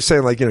 my way of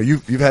saying, like,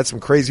 you've had some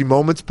crazy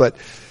moments, but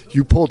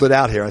you pulled it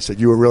out here. I said,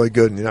 you were really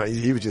good. And,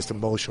 he was just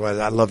emotional.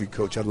 I love you,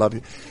 coach. I love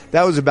you.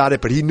 That was about it,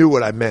 but he knew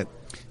what I meant.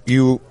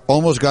 You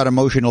almost got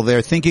emotional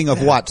there. Thinking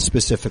of what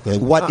specifically?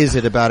 What is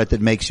it about it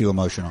that makes you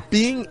emotional?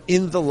 Being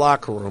in the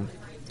locker room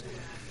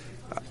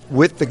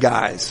with the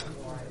guys.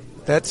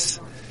 That's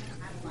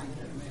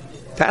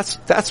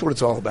what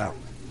it's all about.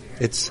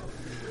 It's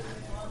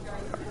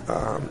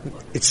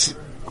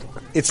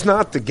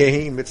not the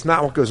game. It's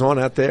not what goes on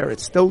out there.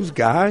 It's those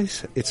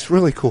guys. It's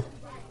really cool.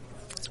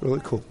 It's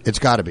really cool. It's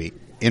got to be.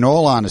 In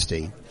all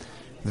honesty,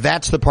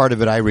 that's the part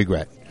of it I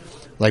regret.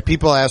 Like,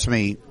 people ask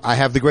me, I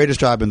have the greatest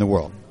job in the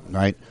world,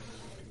 right?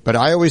 But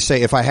I always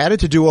say, if I had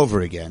it to do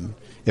over again,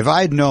 if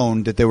I had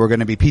known that there were going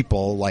to be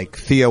people like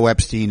Theo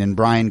Epstein and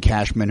Brian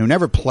Cashman who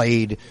never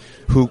played,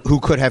 who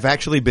could have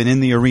actually been in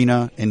the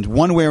arena in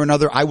one way or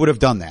another, I would have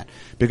done that.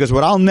 Because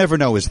what I'll never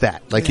know is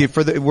that. Like,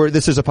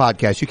 this is a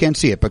podcast, you can't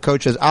see it, but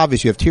Coach says,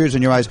 obviously, you have tears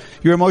in your eyes,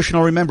 you're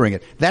emotional remembering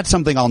it. That's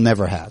something I'll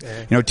never have.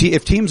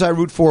 If teams I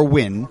root for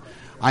win,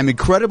 I'm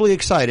incredibly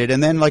excited,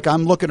 and then like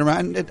I'm looking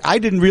around, and I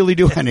didn't really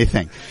do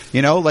anything.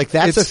 You know, like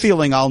that's a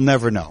feeling I'll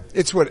never know.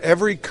 It's what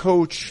every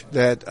coach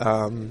that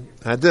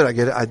I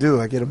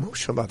get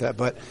emotional about that,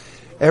 but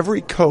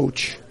every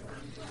coach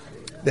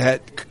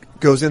that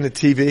goes into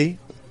TV,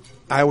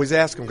 I always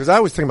ask them, because I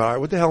always think about, all right,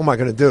 what the hell am I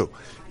going to do?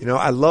 You know,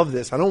 I love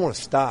this. I don't want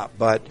to stop,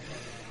 but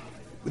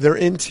they're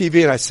in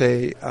TV, and I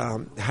say,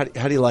 how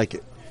do you like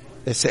it?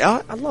 They say,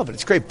 oh, I love it.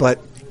 It's great, but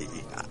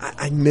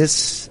I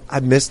miss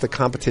the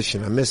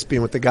competition. I miss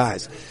being with the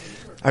guys.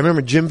 I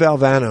remember Jim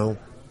Valvano,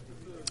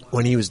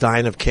 when he was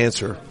dying of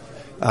cancer,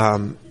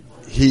 Coach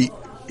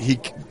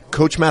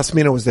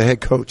Massimino was the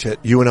head coach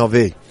at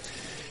UNLV.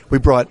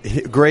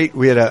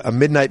 We had a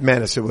Midnight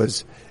Madness. It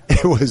was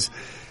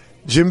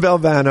Jim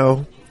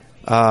Valvano,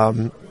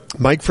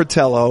 Mike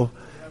Fratello,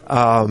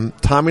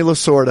 Tommy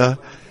Lasorda,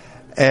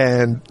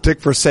 and Dick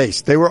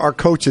Versace. They were our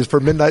coaches for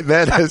Midnight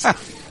Madness.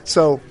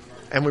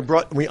 And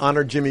we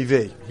honored Jimmy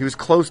V. He was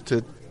close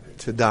to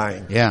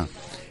dying. Yeah.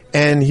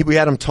 And we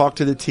had him talk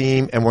to the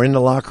team, and we're in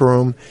the locker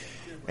room,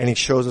 and he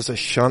shows us a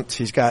shunt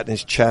he's got in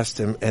his chest,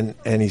 and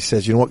he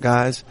says, you know what,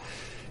 guys?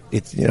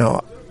 It's, you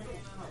know,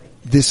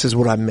 this is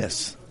what I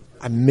miss.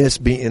 I miss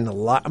being in the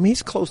locker. I mean,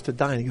 he's close to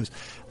dying. He goes,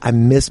 I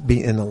miss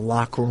being in the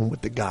locker room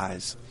with the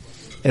guys.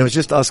 And it was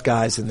just us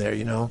guys in there,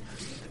 you know.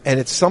 And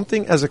it's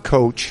something as a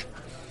coach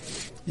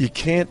you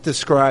can't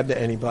describe to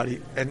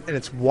anybody. And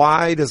it's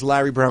why does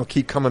Larry Brown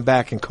keep coming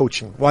back and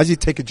coaching? Why does he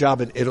take a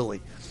job in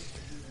Italy?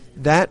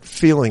 That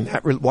feeling,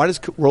 why does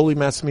Rollie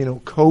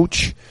Massimino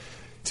coach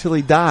till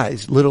he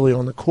dies, literally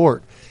on the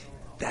court?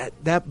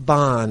 That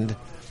bond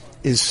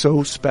is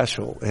so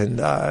special, and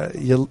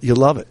you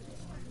love it.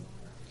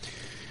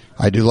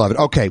 I do love it.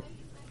 Okay,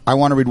 I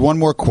want to read one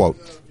more quote.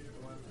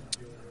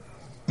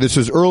 This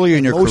is early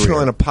in your career. Emotional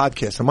in a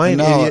podcast. Am I an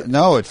idiot?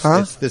 No,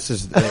 this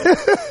is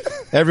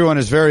everyone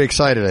is very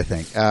excited, I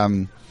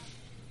think.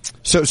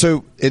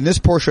 So in this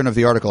portion of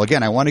the article,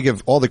 again, I want to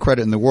give all the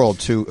credit in the world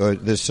to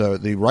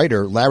the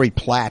writer Larry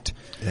Platt.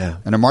 Yeah.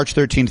 In a March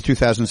 13th,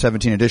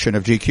 2017 edition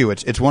of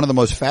GQ. It's one of the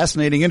most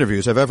fascinating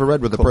interviews I've ever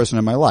read with a person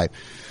in my life.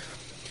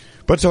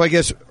 But so I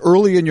guess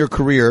early in your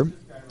career,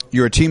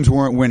 your teams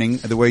weren't winning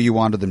the way you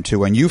wanted them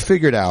to, and you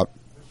figured out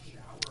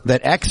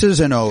that X's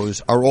and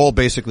O's are all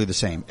basically the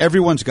same.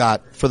 Everyone's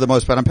got, for the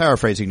most part, I'm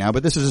paraphrasing now,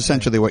 but this is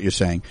essentially what you're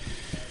saying.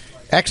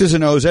 X's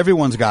and O's,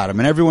 everyone's got them,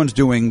 and everyone's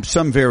doing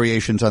some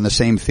variations on the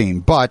same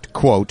theme. But,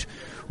 quote,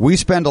 we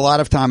spend a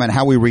lot of time on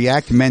how we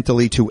react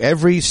mentally to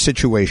every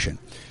situation.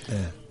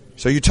 Yeah.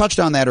 So you touched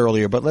on that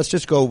earlier, but let's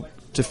just go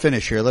to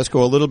finish here. Let's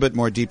go a little bit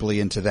more deeply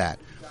into that.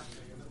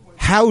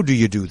 How do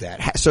you do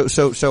that?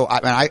 So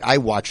I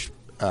watch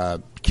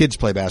kids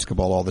play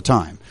basketball all the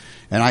time.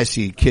 And I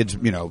see kids,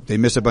 you know, they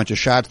miss a bunch of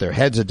shots, their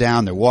heads are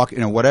down, they're walking,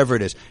 you know, whatever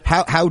it is.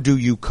 How do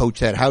you coach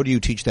that? How do you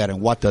teach that,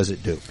 and what does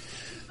it do?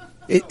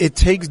 It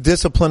takes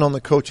discipline on the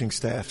coaching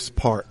staff's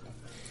part.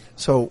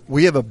 So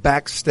we have a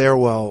back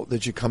stairwell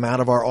that you come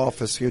out of our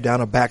office, you go down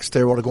a back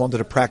stairwell to go onto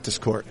the practice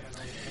court.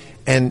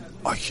 And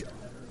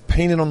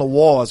painted on the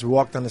wall as we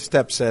walk down the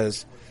steps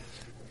says,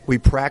 we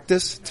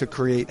practice to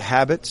create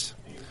habits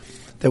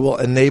that will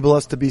enable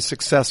us to be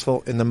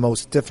successful in the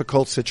most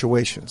difficult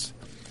situations.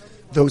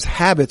 Those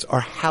habits are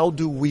how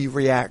do we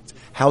react?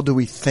 How do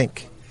we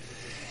think?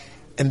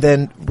 And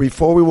then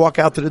before we walk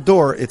out to the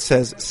door, it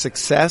says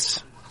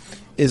success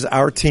is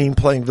our team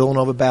playing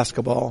Villanova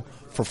basketball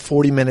for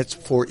 40 minutes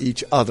for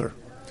each other.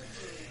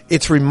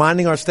 It's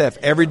reminding our staff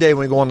every day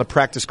when we go on the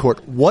practice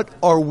court, what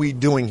are we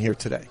doing here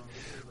today?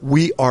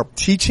 We are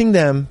teaching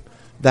them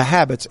the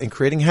habits and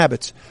creating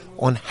habits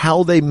on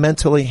how they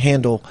mentally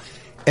handle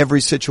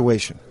every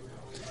situation.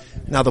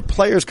 Now the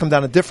players come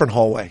down a different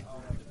hallway.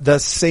 The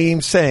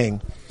same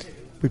saying.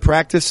 We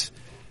practice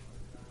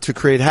to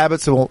create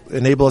habits that will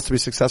enable us to be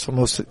successful in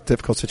most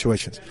difficult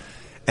situations.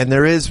 And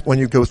there is, when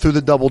you go through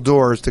the double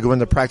doors to go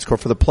into the practice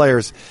court for the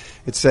players,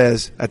 it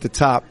says at the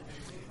top,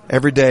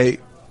 every day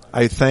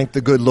I thank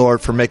the good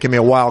Lord for making me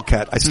a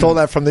Wildcat. I stole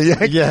that from the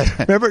Yankees.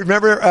 Yeah.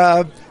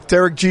 Remember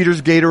Derek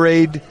Jeter's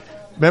Gatorade?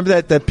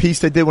 Remember that piece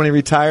they did when he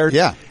retired?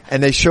 Yeah.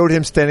 And they showed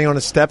him standing on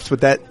the steps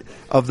with that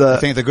of the. I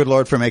thank the good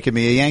Lord for making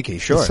me a Yankee.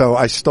 Sure. So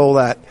I stole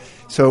that.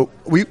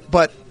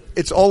 But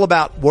it's all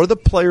about what are the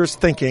players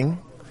thinking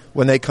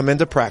when they come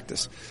into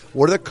practice?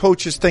 What are the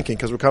coaches thinking?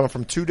 Because we're coming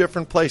from two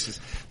different places,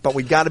 but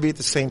we got to be at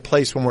the same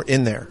place when we're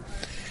in there.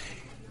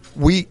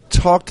 We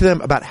talk to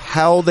them about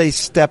how they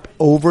step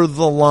over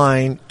the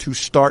line to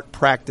start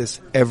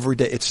practice every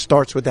day. It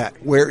starts with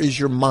that. Where is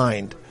your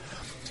mind?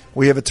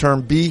 We have a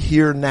term, be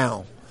here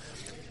now.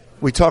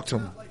 We talk to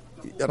them.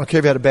 I don't care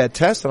if you had a bad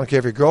test. I don't care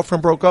if your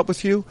girlfriend broke up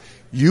with you.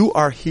 You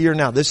are here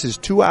now. This is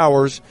 2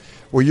 hours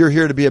where you're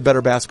here to be a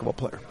better basketball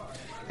player.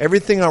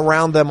 Everything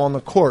around them on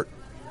the court,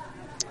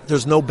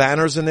 there's no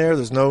banners in there.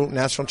 There's no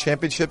national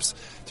championships.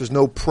 There's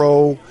no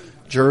pro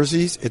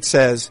jerseys. It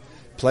says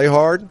play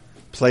hard,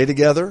 play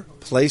together,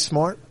 play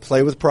smart,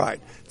 play with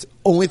pride. It's the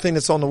only thing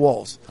that's on the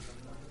walls.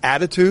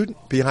 Attitude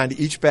behind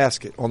each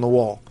basket on the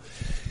wall.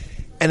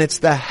 And it's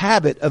the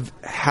habit of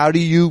how do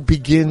you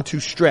begin to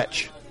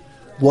stretch?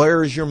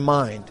 Where is your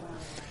mind?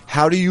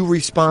 How do you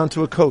respond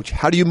to a coach?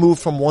 How do you move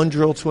from one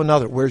drill to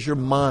another? Where's your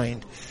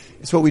mind?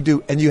 It's what we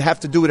do. And you have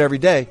to do it every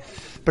day.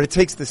 But it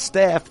takes the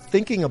staff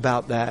thinking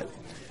about that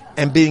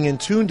and being in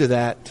tune to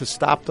that to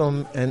stop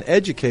them and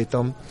educate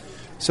them.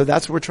 So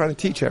that's what we're trying to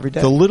teach every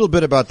day. The little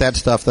bit about that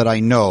stuff that I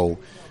know,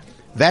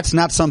 that's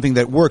not something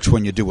that works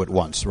when you do it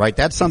once, right?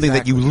 That's something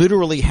that you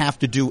literally have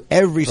to do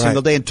every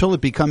single day until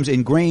it becomes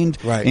ingrained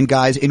in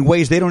guys in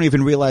ways they don't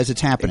even realize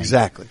it's happening.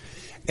 Exactly.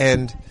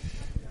 And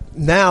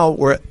now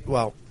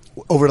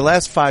over the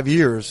last 5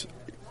 years,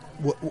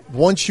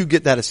 once you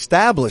get that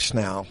established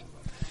now,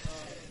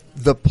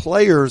 the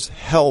players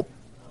help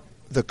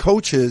the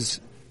coaches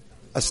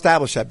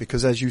establish that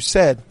because, as you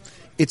said,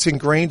 it's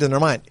ingrained in their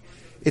mind.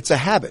 It's a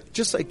habit.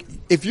 Just like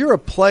if you're a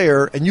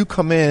player and you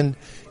come in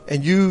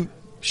and you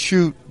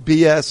shoot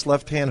BS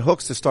left-hand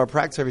hooks to start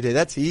practice every day,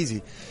 that's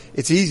easy.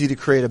 It's easy to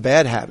create a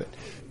bad habit.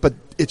 But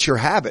it's your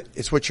habit.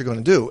 It's what you're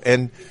going to do.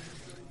 And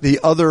the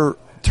other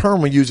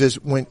term we use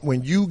is when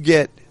you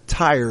get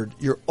tired,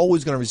 you're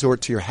always going to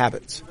resort to your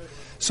habits.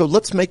 So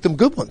let's make them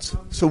good ones.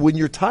 So when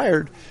you're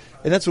tired,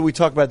 and that's what we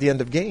talk about at the end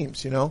of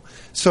games,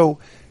 So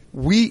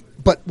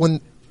but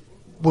when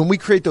we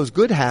create those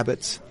good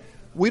habits,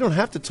 we don't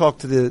have to talk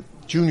to the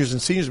juniors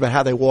and seniors about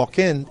how they walk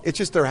in. It's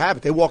just their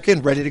habit. They walk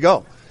in ready to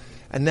go.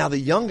 And now the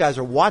young guys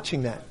are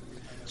watching that.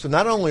 So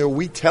not only are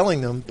we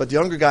telling them, but the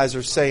younger guys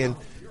are saying,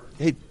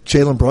 hey,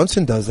 Jalen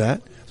Brunson does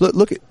that.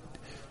 Look at,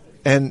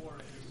 and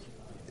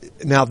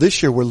now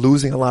this year we're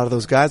losing a lot of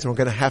those guys and we're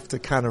going to have to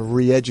kind of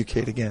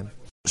re-educate again.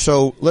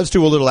 So let's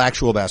do a little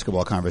actual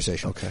basketball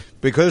conversation. Okay.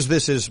 Because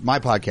this is my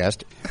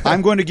podcast,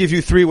 I'm going to give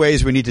you 3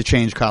 ways we need to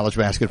change college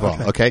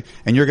basketball, okay?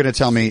 And you're going to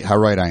tell me how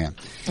right I am.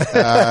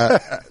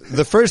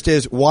 The first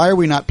is, why are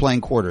we not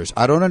playing quarters?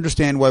 I don't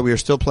understand why we are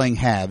still playing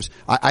halves.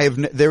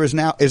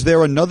 Is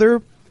there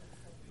another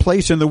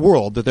place in the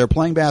world that they're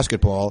playing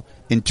basketball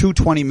in 2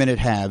 20-minute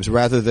halves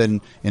rather than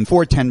in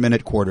 4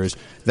 10-minute quarters?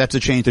 That's a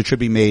change that should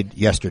be made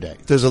yesterday.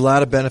 There's a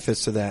lot of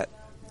benefits to that.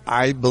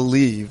 I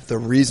believe the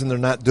reason they're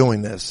not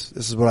doing this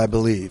is what I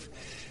believe,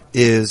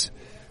 is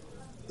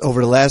over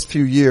the last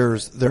few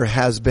years there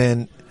has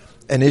been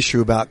an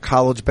issue about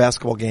college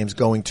basketball games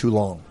going too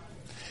long.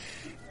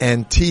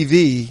 And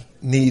TV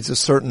needs a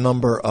certain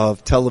number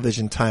of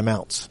television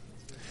timeouts.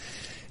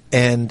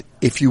 And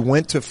if you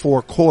went to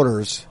 4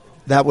 quarters,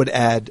 that would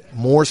add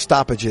more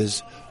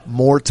stoppages,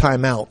 more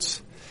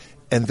timeouts,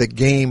 and the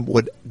game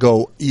would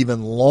go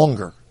even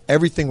longer.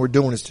 Everything we're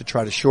doing is to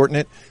try to shorten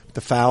it. The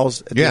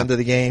fouls at the end of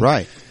the game.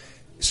 Right.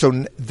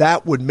 So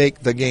that would make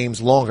the games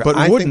longer. But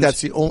I think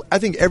that's the only, I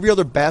think every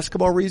other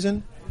basketball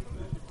reason,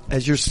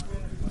 as you're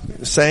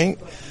saying,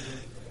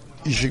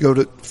 you should go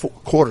to 4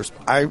 quarters.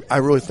 I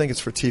really think it's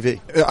for TV.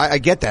 I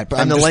get that. But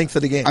and the length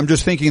of the game. I'm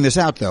just thinking this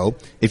out, though.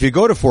 If you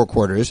go to 4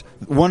 quarters,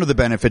 one of the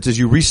benefits is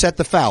you reset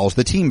the fouls,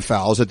 the team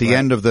fouls, at the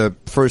end of the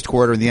first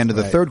quarter and the end of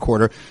the third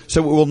quarter.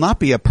 So it will not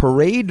be a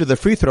parade to the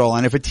free throw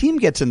line. If a team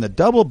gets in the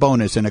double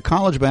bonus in a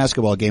college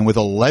basketball game with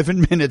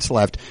 11 minutes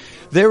left,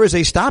 there is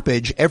a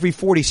stoppage every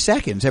 40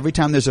 seconds every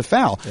time there's a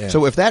foul. Yeah.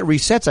 So if that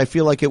resets, I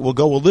feel like it will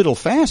go a little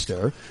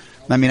faster.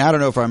 I mean, I don't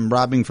know if I'm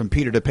robbing from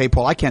Peter to pay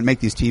Paul. I can't make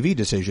these TV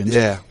decisions.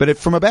 Yeah. But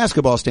from a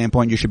basketball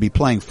standpoint, you should be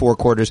playing 4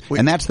 quarters,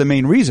 and that's the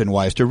main reason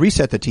why, is to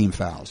reset the team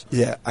fouls.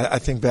 Yeah, I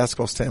think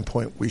basketball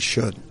standpoint, we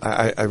should.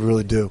 I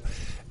really do.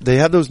 They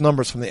have those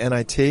numbers from the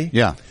NIT.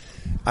 Yeah.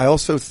 I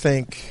also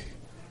think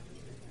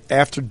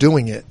after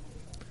doing it,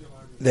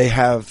 they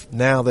have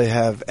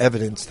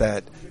evidence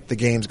that the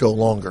games go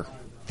longer.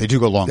 They do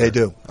go longer. They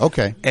do.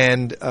 Okay.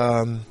 And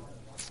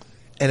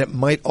it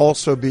might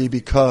also be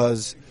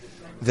because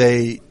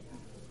they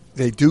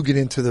do get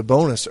into the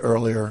bonus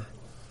earlier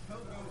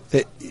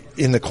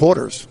in the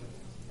quarters,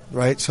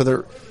 right?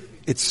 So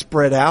it's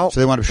spread out.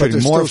 So they want to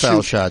shoot more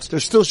foul shots. They're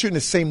still shooting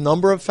the same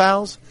number of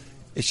fouls.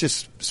 It's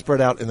just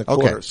spread out in the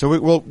quarters. Okay,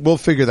 so we'll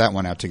figure that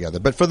one out together.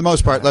 But for the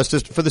most part, let's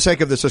just, for the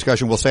sake of this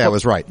discussion, we'll say I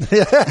was right.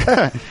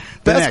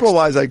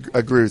 Basketball-wise, I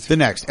agree with you. The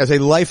next, as a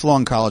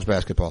lifelong college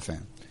basketball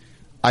fan,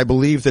 I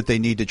believe that they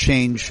need to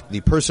change the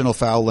personal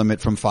foul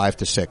limit from 5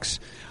 to 6.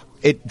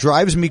 It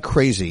drives me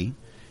crazy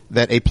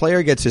that a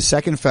player gets his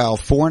second foul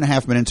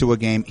 4.5 minutes into a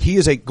game. He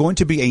is going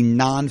to be a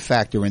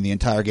non-factor in the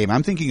entire game.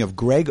 I'm thinking of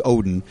Greg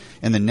Oden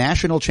in the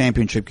national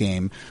championship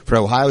game for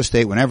Ohio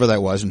State, whenever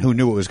that was, and who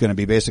knew it was going to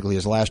be basically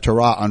his last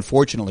hurrah,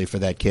 unfortunately for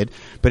that kid.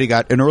 But he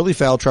got an early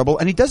foul trouble,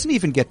 and he doesn't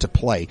even get to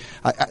play.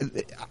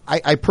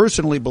 I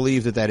personally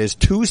believe that is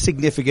too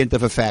significant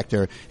of a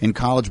factor in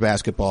college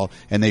basketball,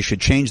 and they should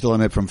change the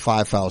limit from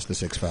 5 fouls to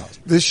 6 fouls.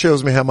 This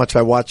shows me how much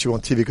I watch you on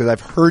TV, because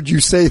I've heard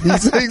you say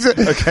these things.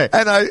 Okay.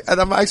 And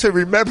I'm actually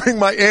remembering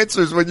my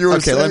answers when you were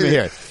saying. Okay, let me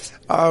hear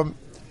it.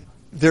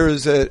 There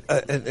is an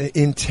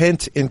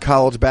intent in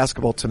college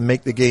basketball to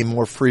make the game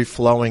more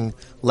free-flowing,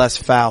 less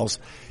fouls.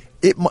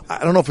 I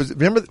don't know if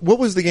remember, what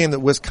was the game that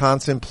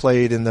Wisconsin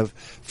played in the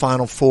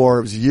Final Four?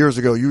 It was years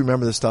ago. You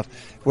remember this stuff,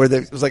 where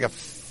it was like a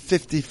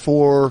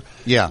 54.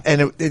 Yeah.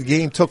 And the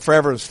game took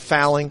forever. It was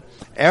fouling.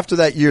 After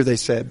that year, they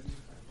said,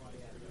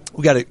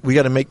 we got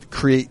to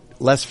create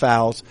less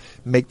fouls,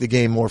 make the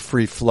game more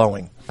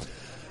free-flowing.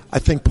 I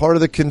think part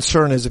of the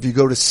concern is if you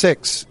go to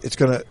 6, it's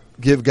going to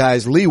give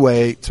guys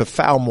leeway to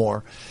foul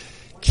more.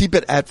 Keep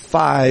it at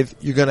 5.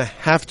 You're going to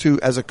have to,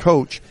 as a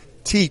coach,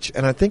 teach,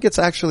 and I think it's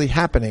actually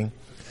happening.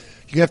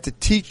 You have to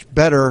teach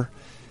better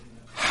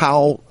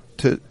how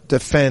to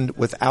defend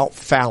without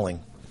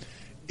fouling.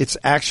 It's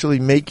actually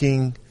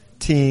making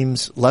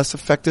teams less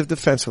effective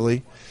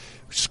defensively.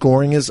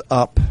 Scoring is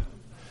up,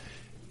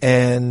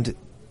 and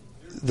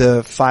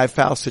the 5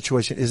 foul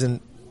situation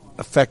isn't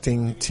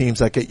affecting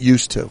teams like it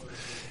used to.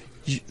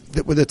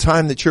 With the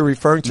time that you're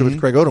referring to with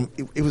Greg Odom,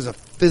 it was a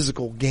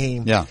physical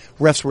game. Yeah.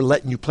 Refs were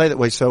letting you play that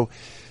way. So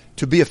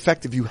to be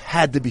effective, you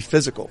had to be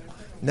physical.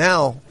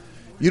 Now,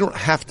 you don't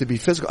have to be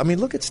physical. I mean,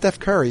 look at Steph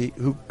Curry,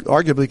 who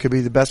arguably could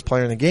be the best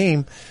player in the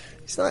game.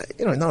 He's not,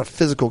 not a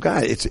physical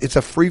guy. It's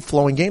a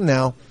free-flowing game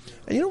now.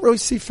 And you don't really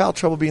see foul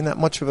trouble being that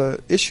much of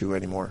an issue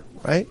anymore,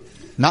 right?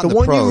 Not the the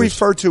one pros. you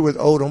refer to with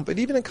Odom, but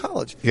even in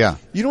college. Yeah.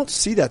 You don't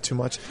see that too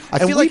much. I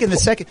feel like in the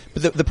second,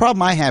 but the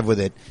problem I have with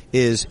it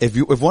is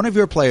if one of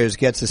your players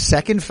gets a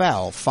second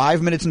foul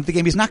 5 minutes into the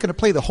game, he's not going to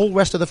play the whole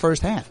rest of the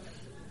first half.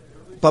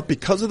 But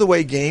because of the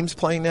way game's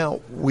playing now,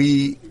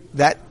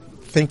 that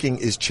thinking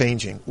is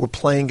changing. We're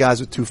playing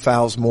guys with 2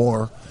 fouls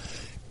more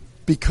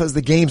because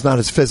the game's not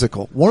as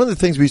physical. One of the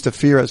things we used to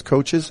fear as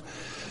coaches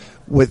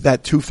with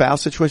that 2 foul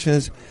situation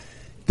is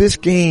this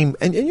game,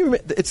 and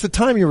it's the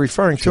time you're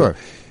referring to. Sure.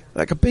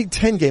 Like a Big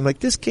Ten game, like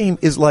this game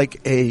is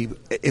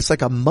it's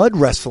like a mud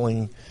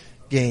wrestling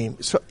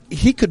game. So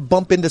he could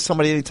bump into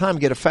somebody any time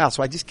and get a foul.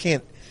 So I just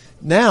can't.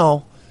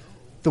 Now,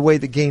 the way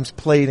the game's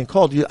played and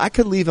called, I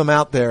could leave him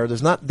out there.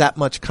 There's not that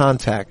much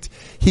contact.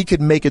 He could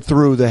make it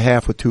through the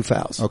half with 2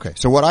 fouls. Okay.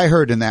 So what I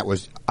heard in that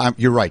was,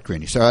 you're right,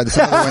 Greeny. So that's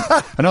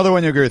another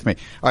one you agree with me.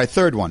 All right,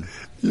 third one.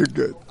 You're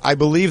good. I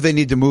believe they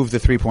need to move the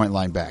 3-point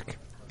line back.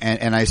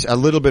 And a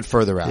little bit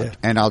further out. Yeah.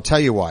 And I'll tell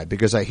you why.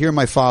 Because I hear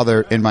my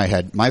father in my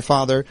head. My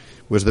father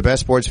was the best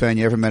sports fan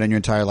you ever met in your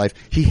entire life.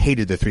 He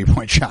hated the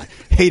 3-point shot.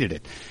 Hated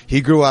it. He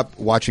grew up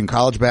watching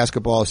college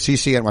basketball,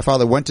 CCN. My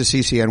father went to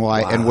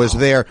CCNY and was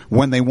there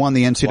when they won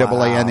the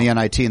NCAA and the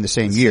NIT in the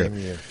same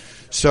year.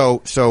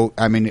 So,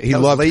 I mean, he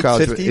loved late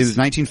college. 50s? It was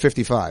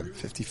 1955.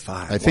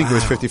 55. I think it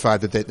was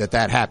 55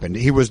 that happened.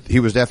 He was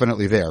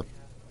definitely there.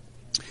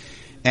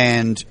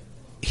 And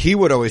he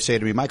would always say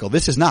to me, Michael,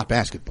 this is not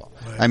basketball.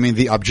 Right. I mean,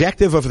 the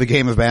objective of the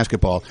game of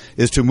basketball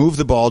is to move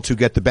the ball to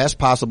get the best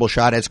possible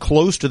shot as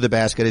close to the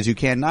basket as you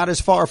can, not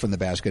as far from the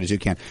basket as you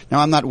can. Now,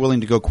 I'm not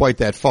willing to go quite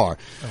that far,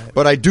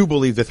 but I do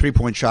believe the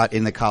 3-point shot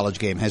in the college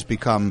game has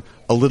become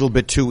a little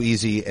bit too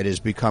easy. It has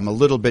become a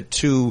little bit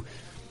too,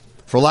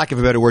 for lack of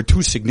a better word,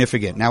 too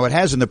significant. Now, it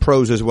has in the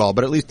pros as well,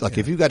 but at least,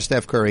 if you got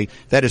Steph Curry,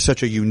 that is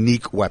such a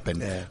unique weapon.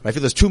 Yeah. I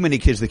feel there's too many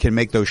kids that can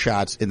make those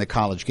shots in the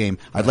college game.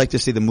 I'd like to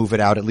see them move it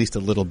out at least a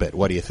little bit.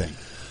 What do you think?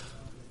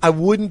 I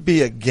wouldn't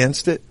be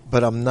against it,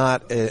 but I'm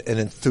not an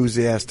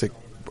enthusiastic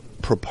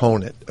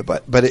proponent.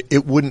 But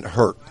it wouldn't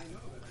hurt.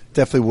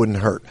 Definitely wouldn't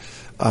hurt.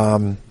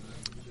 I'm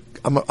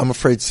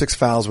afraid 6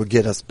 fouls would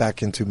get us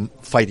back into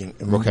fighting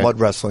and mud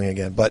wrestling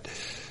again. But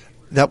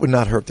that would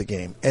not hurt the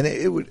game. And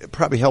it would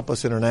probably help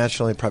us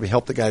internationally, probably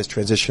help the guys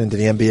transition into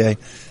the NBA.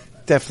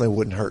 Definitely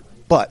wouldn't hurt.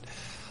 But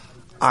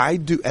I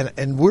do,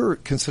 and we're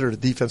considered a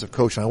defensive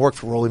coach, and I worked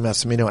for Rolly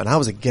Massimino, and I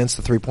was against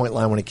the 3-point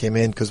line when it came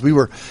in because we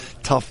were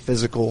tough,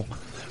 physical.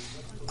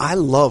 I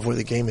love where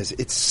the game is.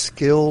 It's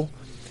skill.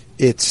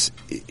 It's,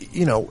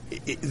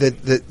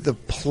 the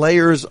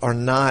players are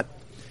not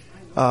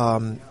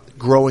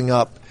growing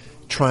up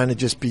trying to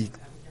just be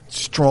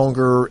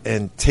stronger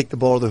and take the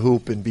ball to the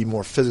hoop and be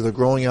more physical. They're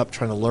growing up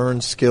trying to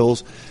learn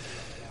skills.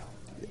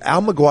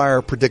 Al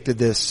McGuire predicted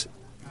this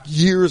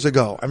years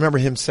ago. I remember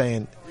him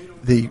saying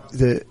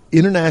the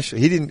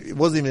international, it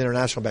wasn't even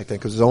international back then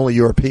because it was only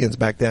Europeans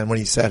back then when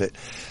he said it.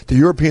 The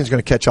Europeans are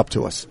going to catch up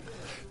to us.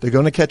 They're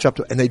going to catch up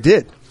to, and they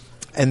did.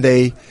 And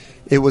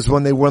it was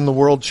when they won the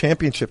world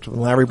championship, when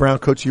Larry Brown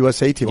coached the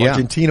USA team. Yeah.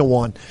 Argentina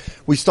won.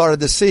 We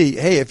started to see,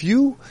 hey, if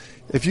you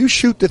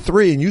shoot the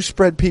 3 and you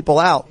spread people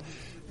out,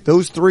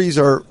 those threes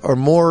are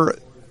more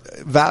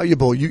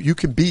valuable. You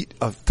can beat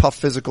a tough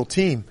physical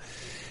team.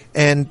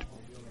 And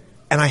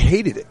I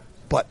hated it,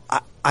 but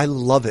I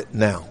love it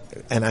now.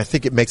 And I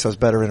think it makes us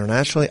better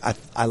internationally.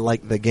 I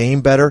like the game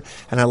better,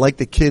 and I like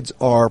the kids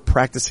are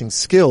practicing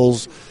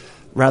skills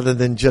rather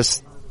than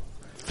just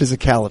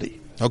physicality.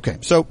 Okay.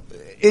 So,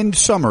 in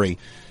summary,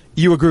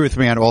 you agree with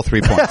me on all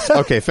 3 points.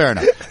 Okay, fair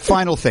enough.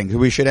 Final thing.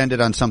 We should end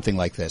it on something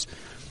like this.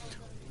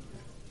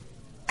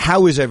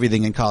 How is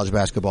everything in college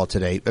basketball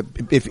today?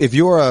 If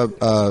you're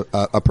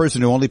a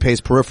person who only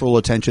pays peripheral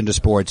attention to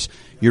sports,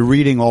 you're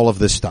reading all of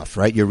this stuff,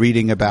 right? You're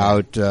reading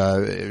about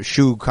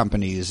shoe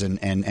companies and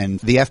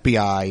the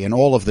FBI and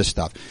all of this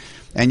stuff.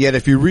 And yet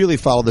if you really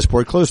follow the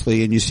sport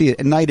closely and you see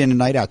it night in and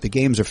night out, the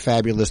games are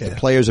fabulous. Yeah. The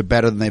players are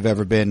better than they've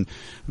ever been.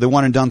 The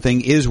one and done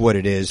thing is what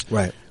it is.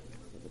 Right.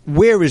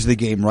 Where is the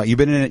game right? You've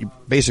been in it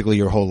basically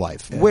your whole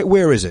life. Yeah.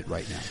 Where is it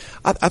right now?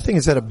 I think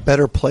it's at a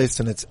better place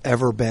than it's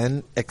ever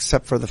been,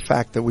 except for the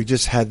fact that we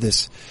just had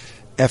this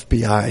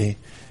FBI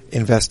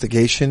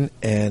investigation,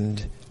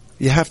 and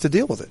you have to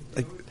deal with it.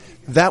 Like,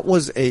 that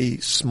was a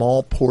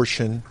small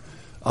portion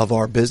of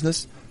our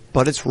business,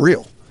 but it's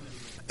real.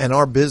 And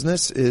our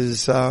business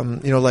is,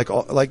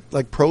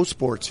 like pro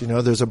sports,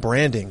 there's a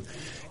branding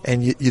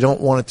and you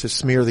don't want it to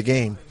smear the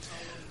game.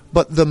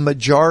 But the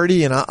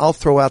majority, and I'll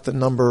throw out the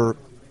number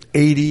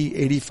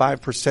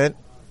 85%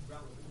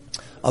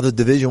 of the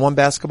Division I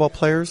basketball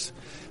players,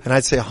 and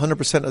I'd say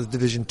 100% of the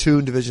Division II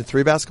and Division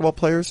III basketball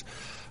players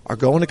are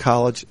going to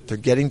college. They're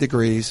getting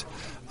degrees.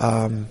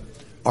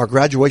 Our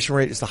graduation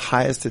rate is the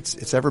highest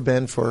it's ever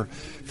been for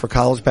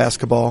college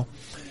basketball.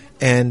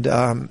 And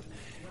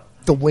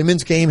the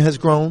women's game has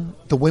grown.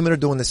 The women are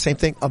doing the same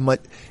thing.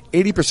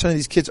 80% of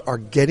these kids are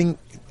getting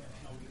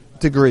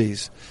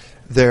degrees.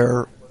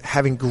 They're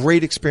having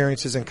great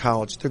experiences in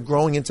college. They're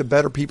growing into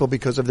better people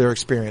because of their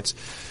experience.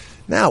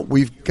 Now,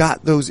 we've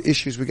got those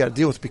issues we got to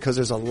deal with because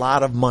there's a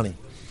lot of money.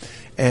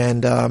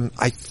 And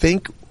I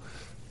think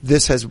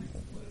this has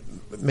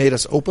made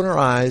us open our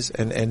eyes,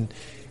 and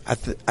I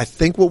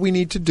think what we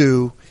need to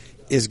do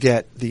is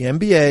get the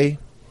NBA,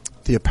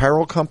 the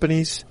apparel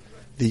companies,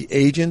 the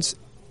agents,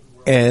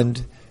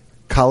 and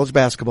college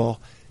basketball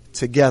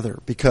together,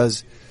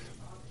 because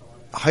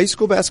high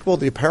school basketball,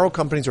 the apparel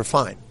companies are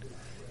fine.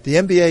 The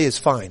NBA is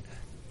fine.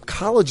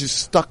 College is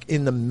stuck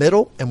in the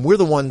middle, and we're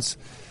the ones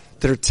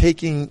that are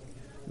taking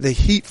the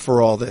heat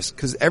for all this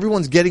because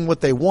everyone's getting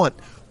what they want.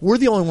 We're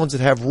the only ones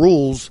that have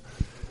rules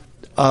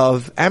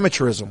of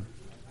amateurism.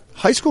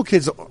 High school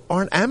kids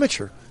aren't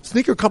amateur.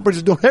 Sneaker companies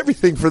are doing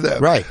everything for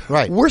them.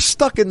 Right. We're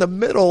stuck in the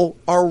middle.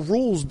 Our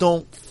rules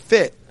don't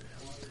fit.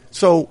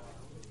 So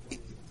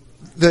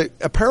the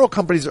apparel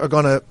companies they're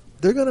going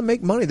to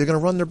make money. They're going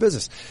to run their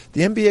business.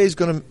 The NBA is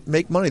going to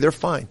make money. They're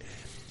fine.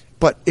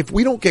 But if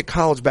we don't get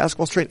college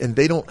basketball straight and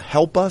they don't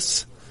help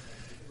us,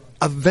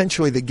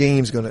 eventually the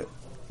game's going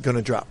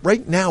to drop.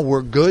 Right now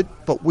we're good,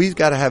 but we've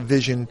got to have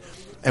vision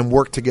and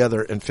work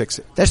together and fix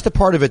it. That's the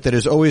part of it that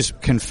has always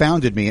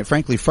confounded me and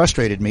frankly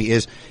frustrated me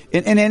is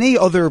in any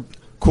other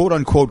quote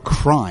unquote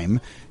crime,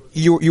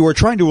 you are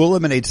trying to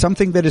eliminate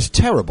something that is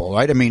terrible,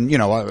 right? I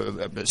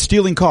mean,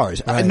 stealing cars.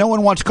 Right. No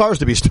one wants cars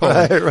to be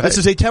stolen. Right. This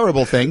is a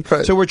terrible thing,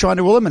 right. So we're trying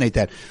to eliminate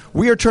that.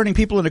 We are turning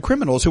people into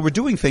criminals who are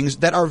doing things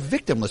that are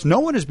victimless. No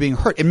one is being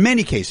hurt. In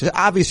many cases,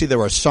 obviously there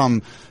are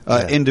some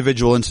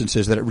individual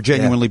instances that are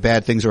genuinely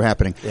bad things are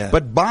happening. Yeah.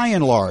 But by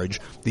and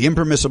large, the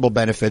impermissible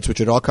benefits,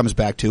 which it all comes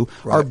back to,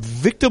 are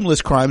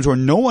victimless crimes where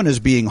no one is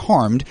being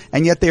harmed,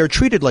 and yet they are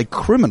treated like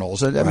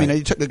criminals. I mean,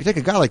 you take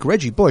a guy like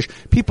Reggie Bush,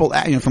 people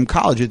from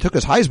college, it took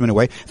his Heisman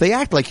away, they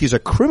act like he's a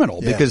criminal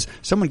because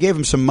someone gave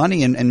him some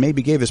money and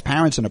maybe gave his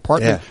parents an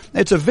apartment.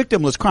 Yeah. It's a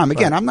victimless crime.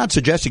 Again, I'm not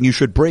suggesting you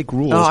should break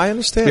rules. No, I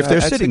understand. If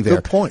they're sitting there.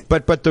 Good point.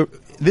 But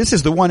this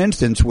is the one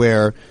instance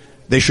where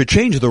they should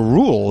change the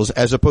rules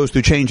as opposed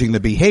to changing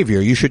the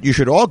behavior. You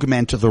should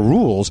augment the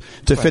rules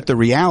to fit the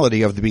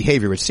reality of the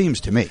behavior, it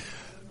seems to me.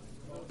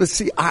 But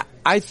see,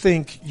 I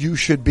think you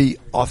should be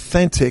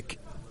authentic.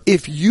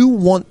 If you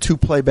want to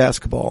play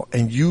basketball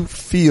and you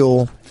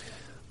feel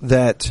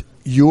that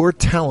your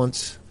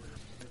talents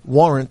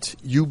warrant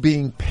you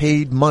being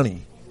paid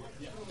money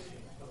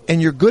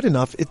and you're good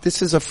enough, if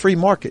this is a free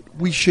market,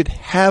 we should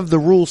have the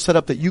rules set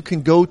up that you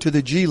can go to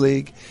the G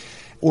League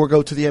or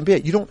go to the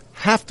NBA. You don't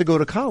have to go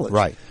to college.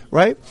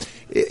 Right?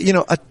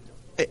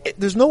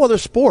 There's no other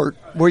sport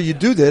where you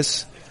do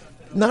this,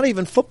 not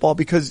even football,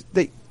 because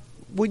I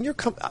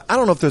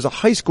don't know if there's a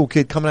high school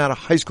kid coming out of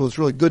high school that's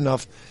really good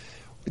enough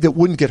that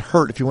wouldn't get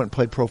hurt if you went and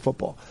played pro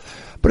football.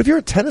 But if you're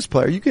a tennis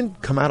player, you can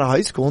come out of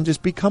high school and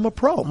just become a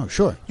pro. Oh,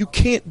 sure. You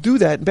can't do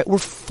that. But we're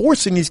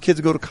forcing these kids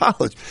to go to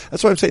college.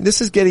 That's what I'm saying. This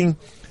is getting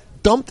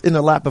dumped in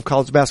the lap of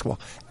college basketball.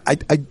 I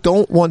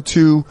don't want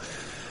to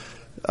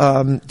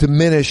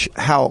diminish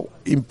how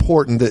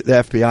important the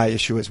FBI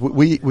issue is.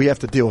 We have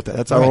to deal with that.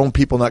 That's our own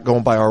people not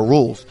going by our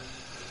rules.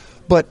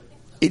 But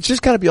it's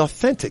just got to be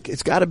authentic.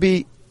 It's got to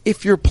be,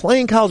 if you're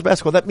playing college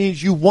basketball, that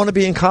means you want to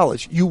be in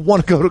college. You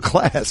want to go to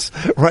class,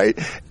 right?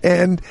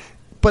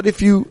 But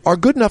if you are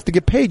good enough to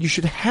get paid, you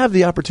should have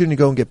the opportunity to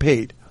go and get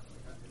paid.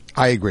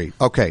 I agree.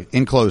 Okay,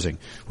 in closing,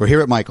 we're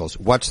here at Michael's.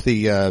 What's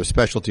the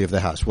specialty of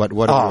the house? What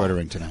are we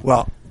ordering tonight?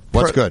 Well,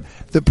 what's good?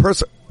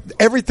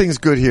 Everything's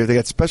good here. They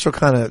got special they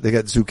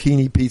got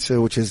zucchini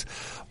pizza, which is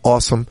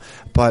awesome.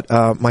 But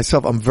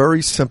myself, I'm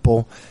very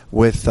simple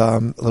with a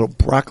little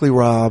broccoli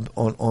rabe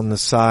on the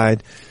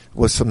side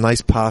with some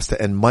nice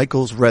pasta and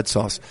Michael's red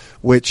sauce,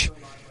 which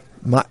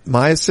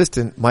my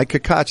assistant, Mike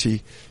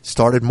Kakachi,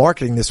 started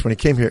marketing this when he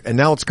came here, and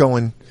now it's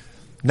going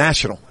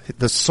national.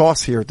 The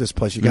sauce here at this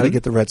place, you got to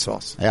get the red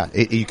sauce. Yeah,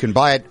 you can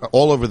buy it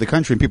all over the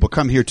country, and people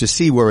come here to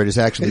see where it is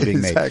actually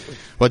being made. Exactly.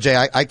 Well, Jay,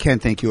 I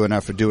can't thank you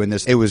enough for doing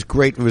this. It was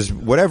great. It was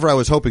whatever I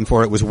was hoping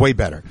for. It was way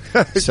better.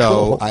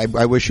 So Cool.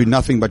 I wish you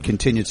nothing but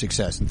continued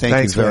success, and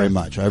Thanks, you very man.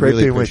 much. I Great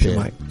really being with appreciate you,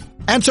 it. Mike.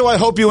 And so I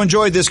hope you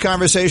enjoyed this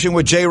conversation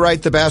with Jay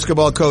Wright, the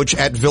basketball coach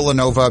at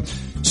Villanova.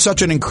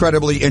 such an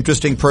incredibly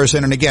interesting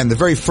person. And again, the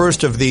very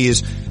first of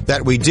these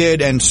that we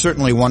did, and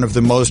certainly one of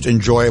the most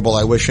enjoyable.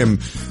 I wish him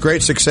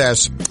great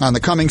success on the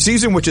coming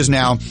season, which is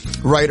now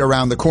right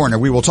around the corner.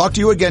 We will talk to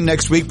you again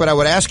next week, but I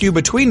would ask you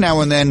between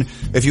now and then,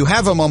 if you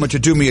have a moment, to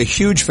do me a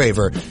huge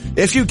favor.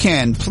 If you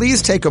can,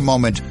 please take a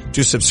moment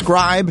to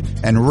subscribe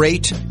and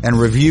rate and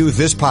review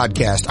this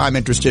podcast. I'm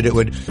interested. It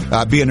would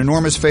be an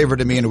enormous favor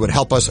to me, and it would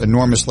help us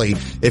enormously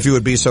if you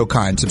would be so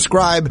kind.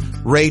 Subscribe,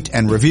 rate,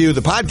 and review.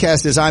 The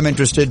podcast is I'm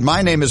Interested.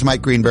 My name is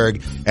Mike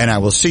Greenberg, and I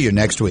will see you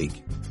next week.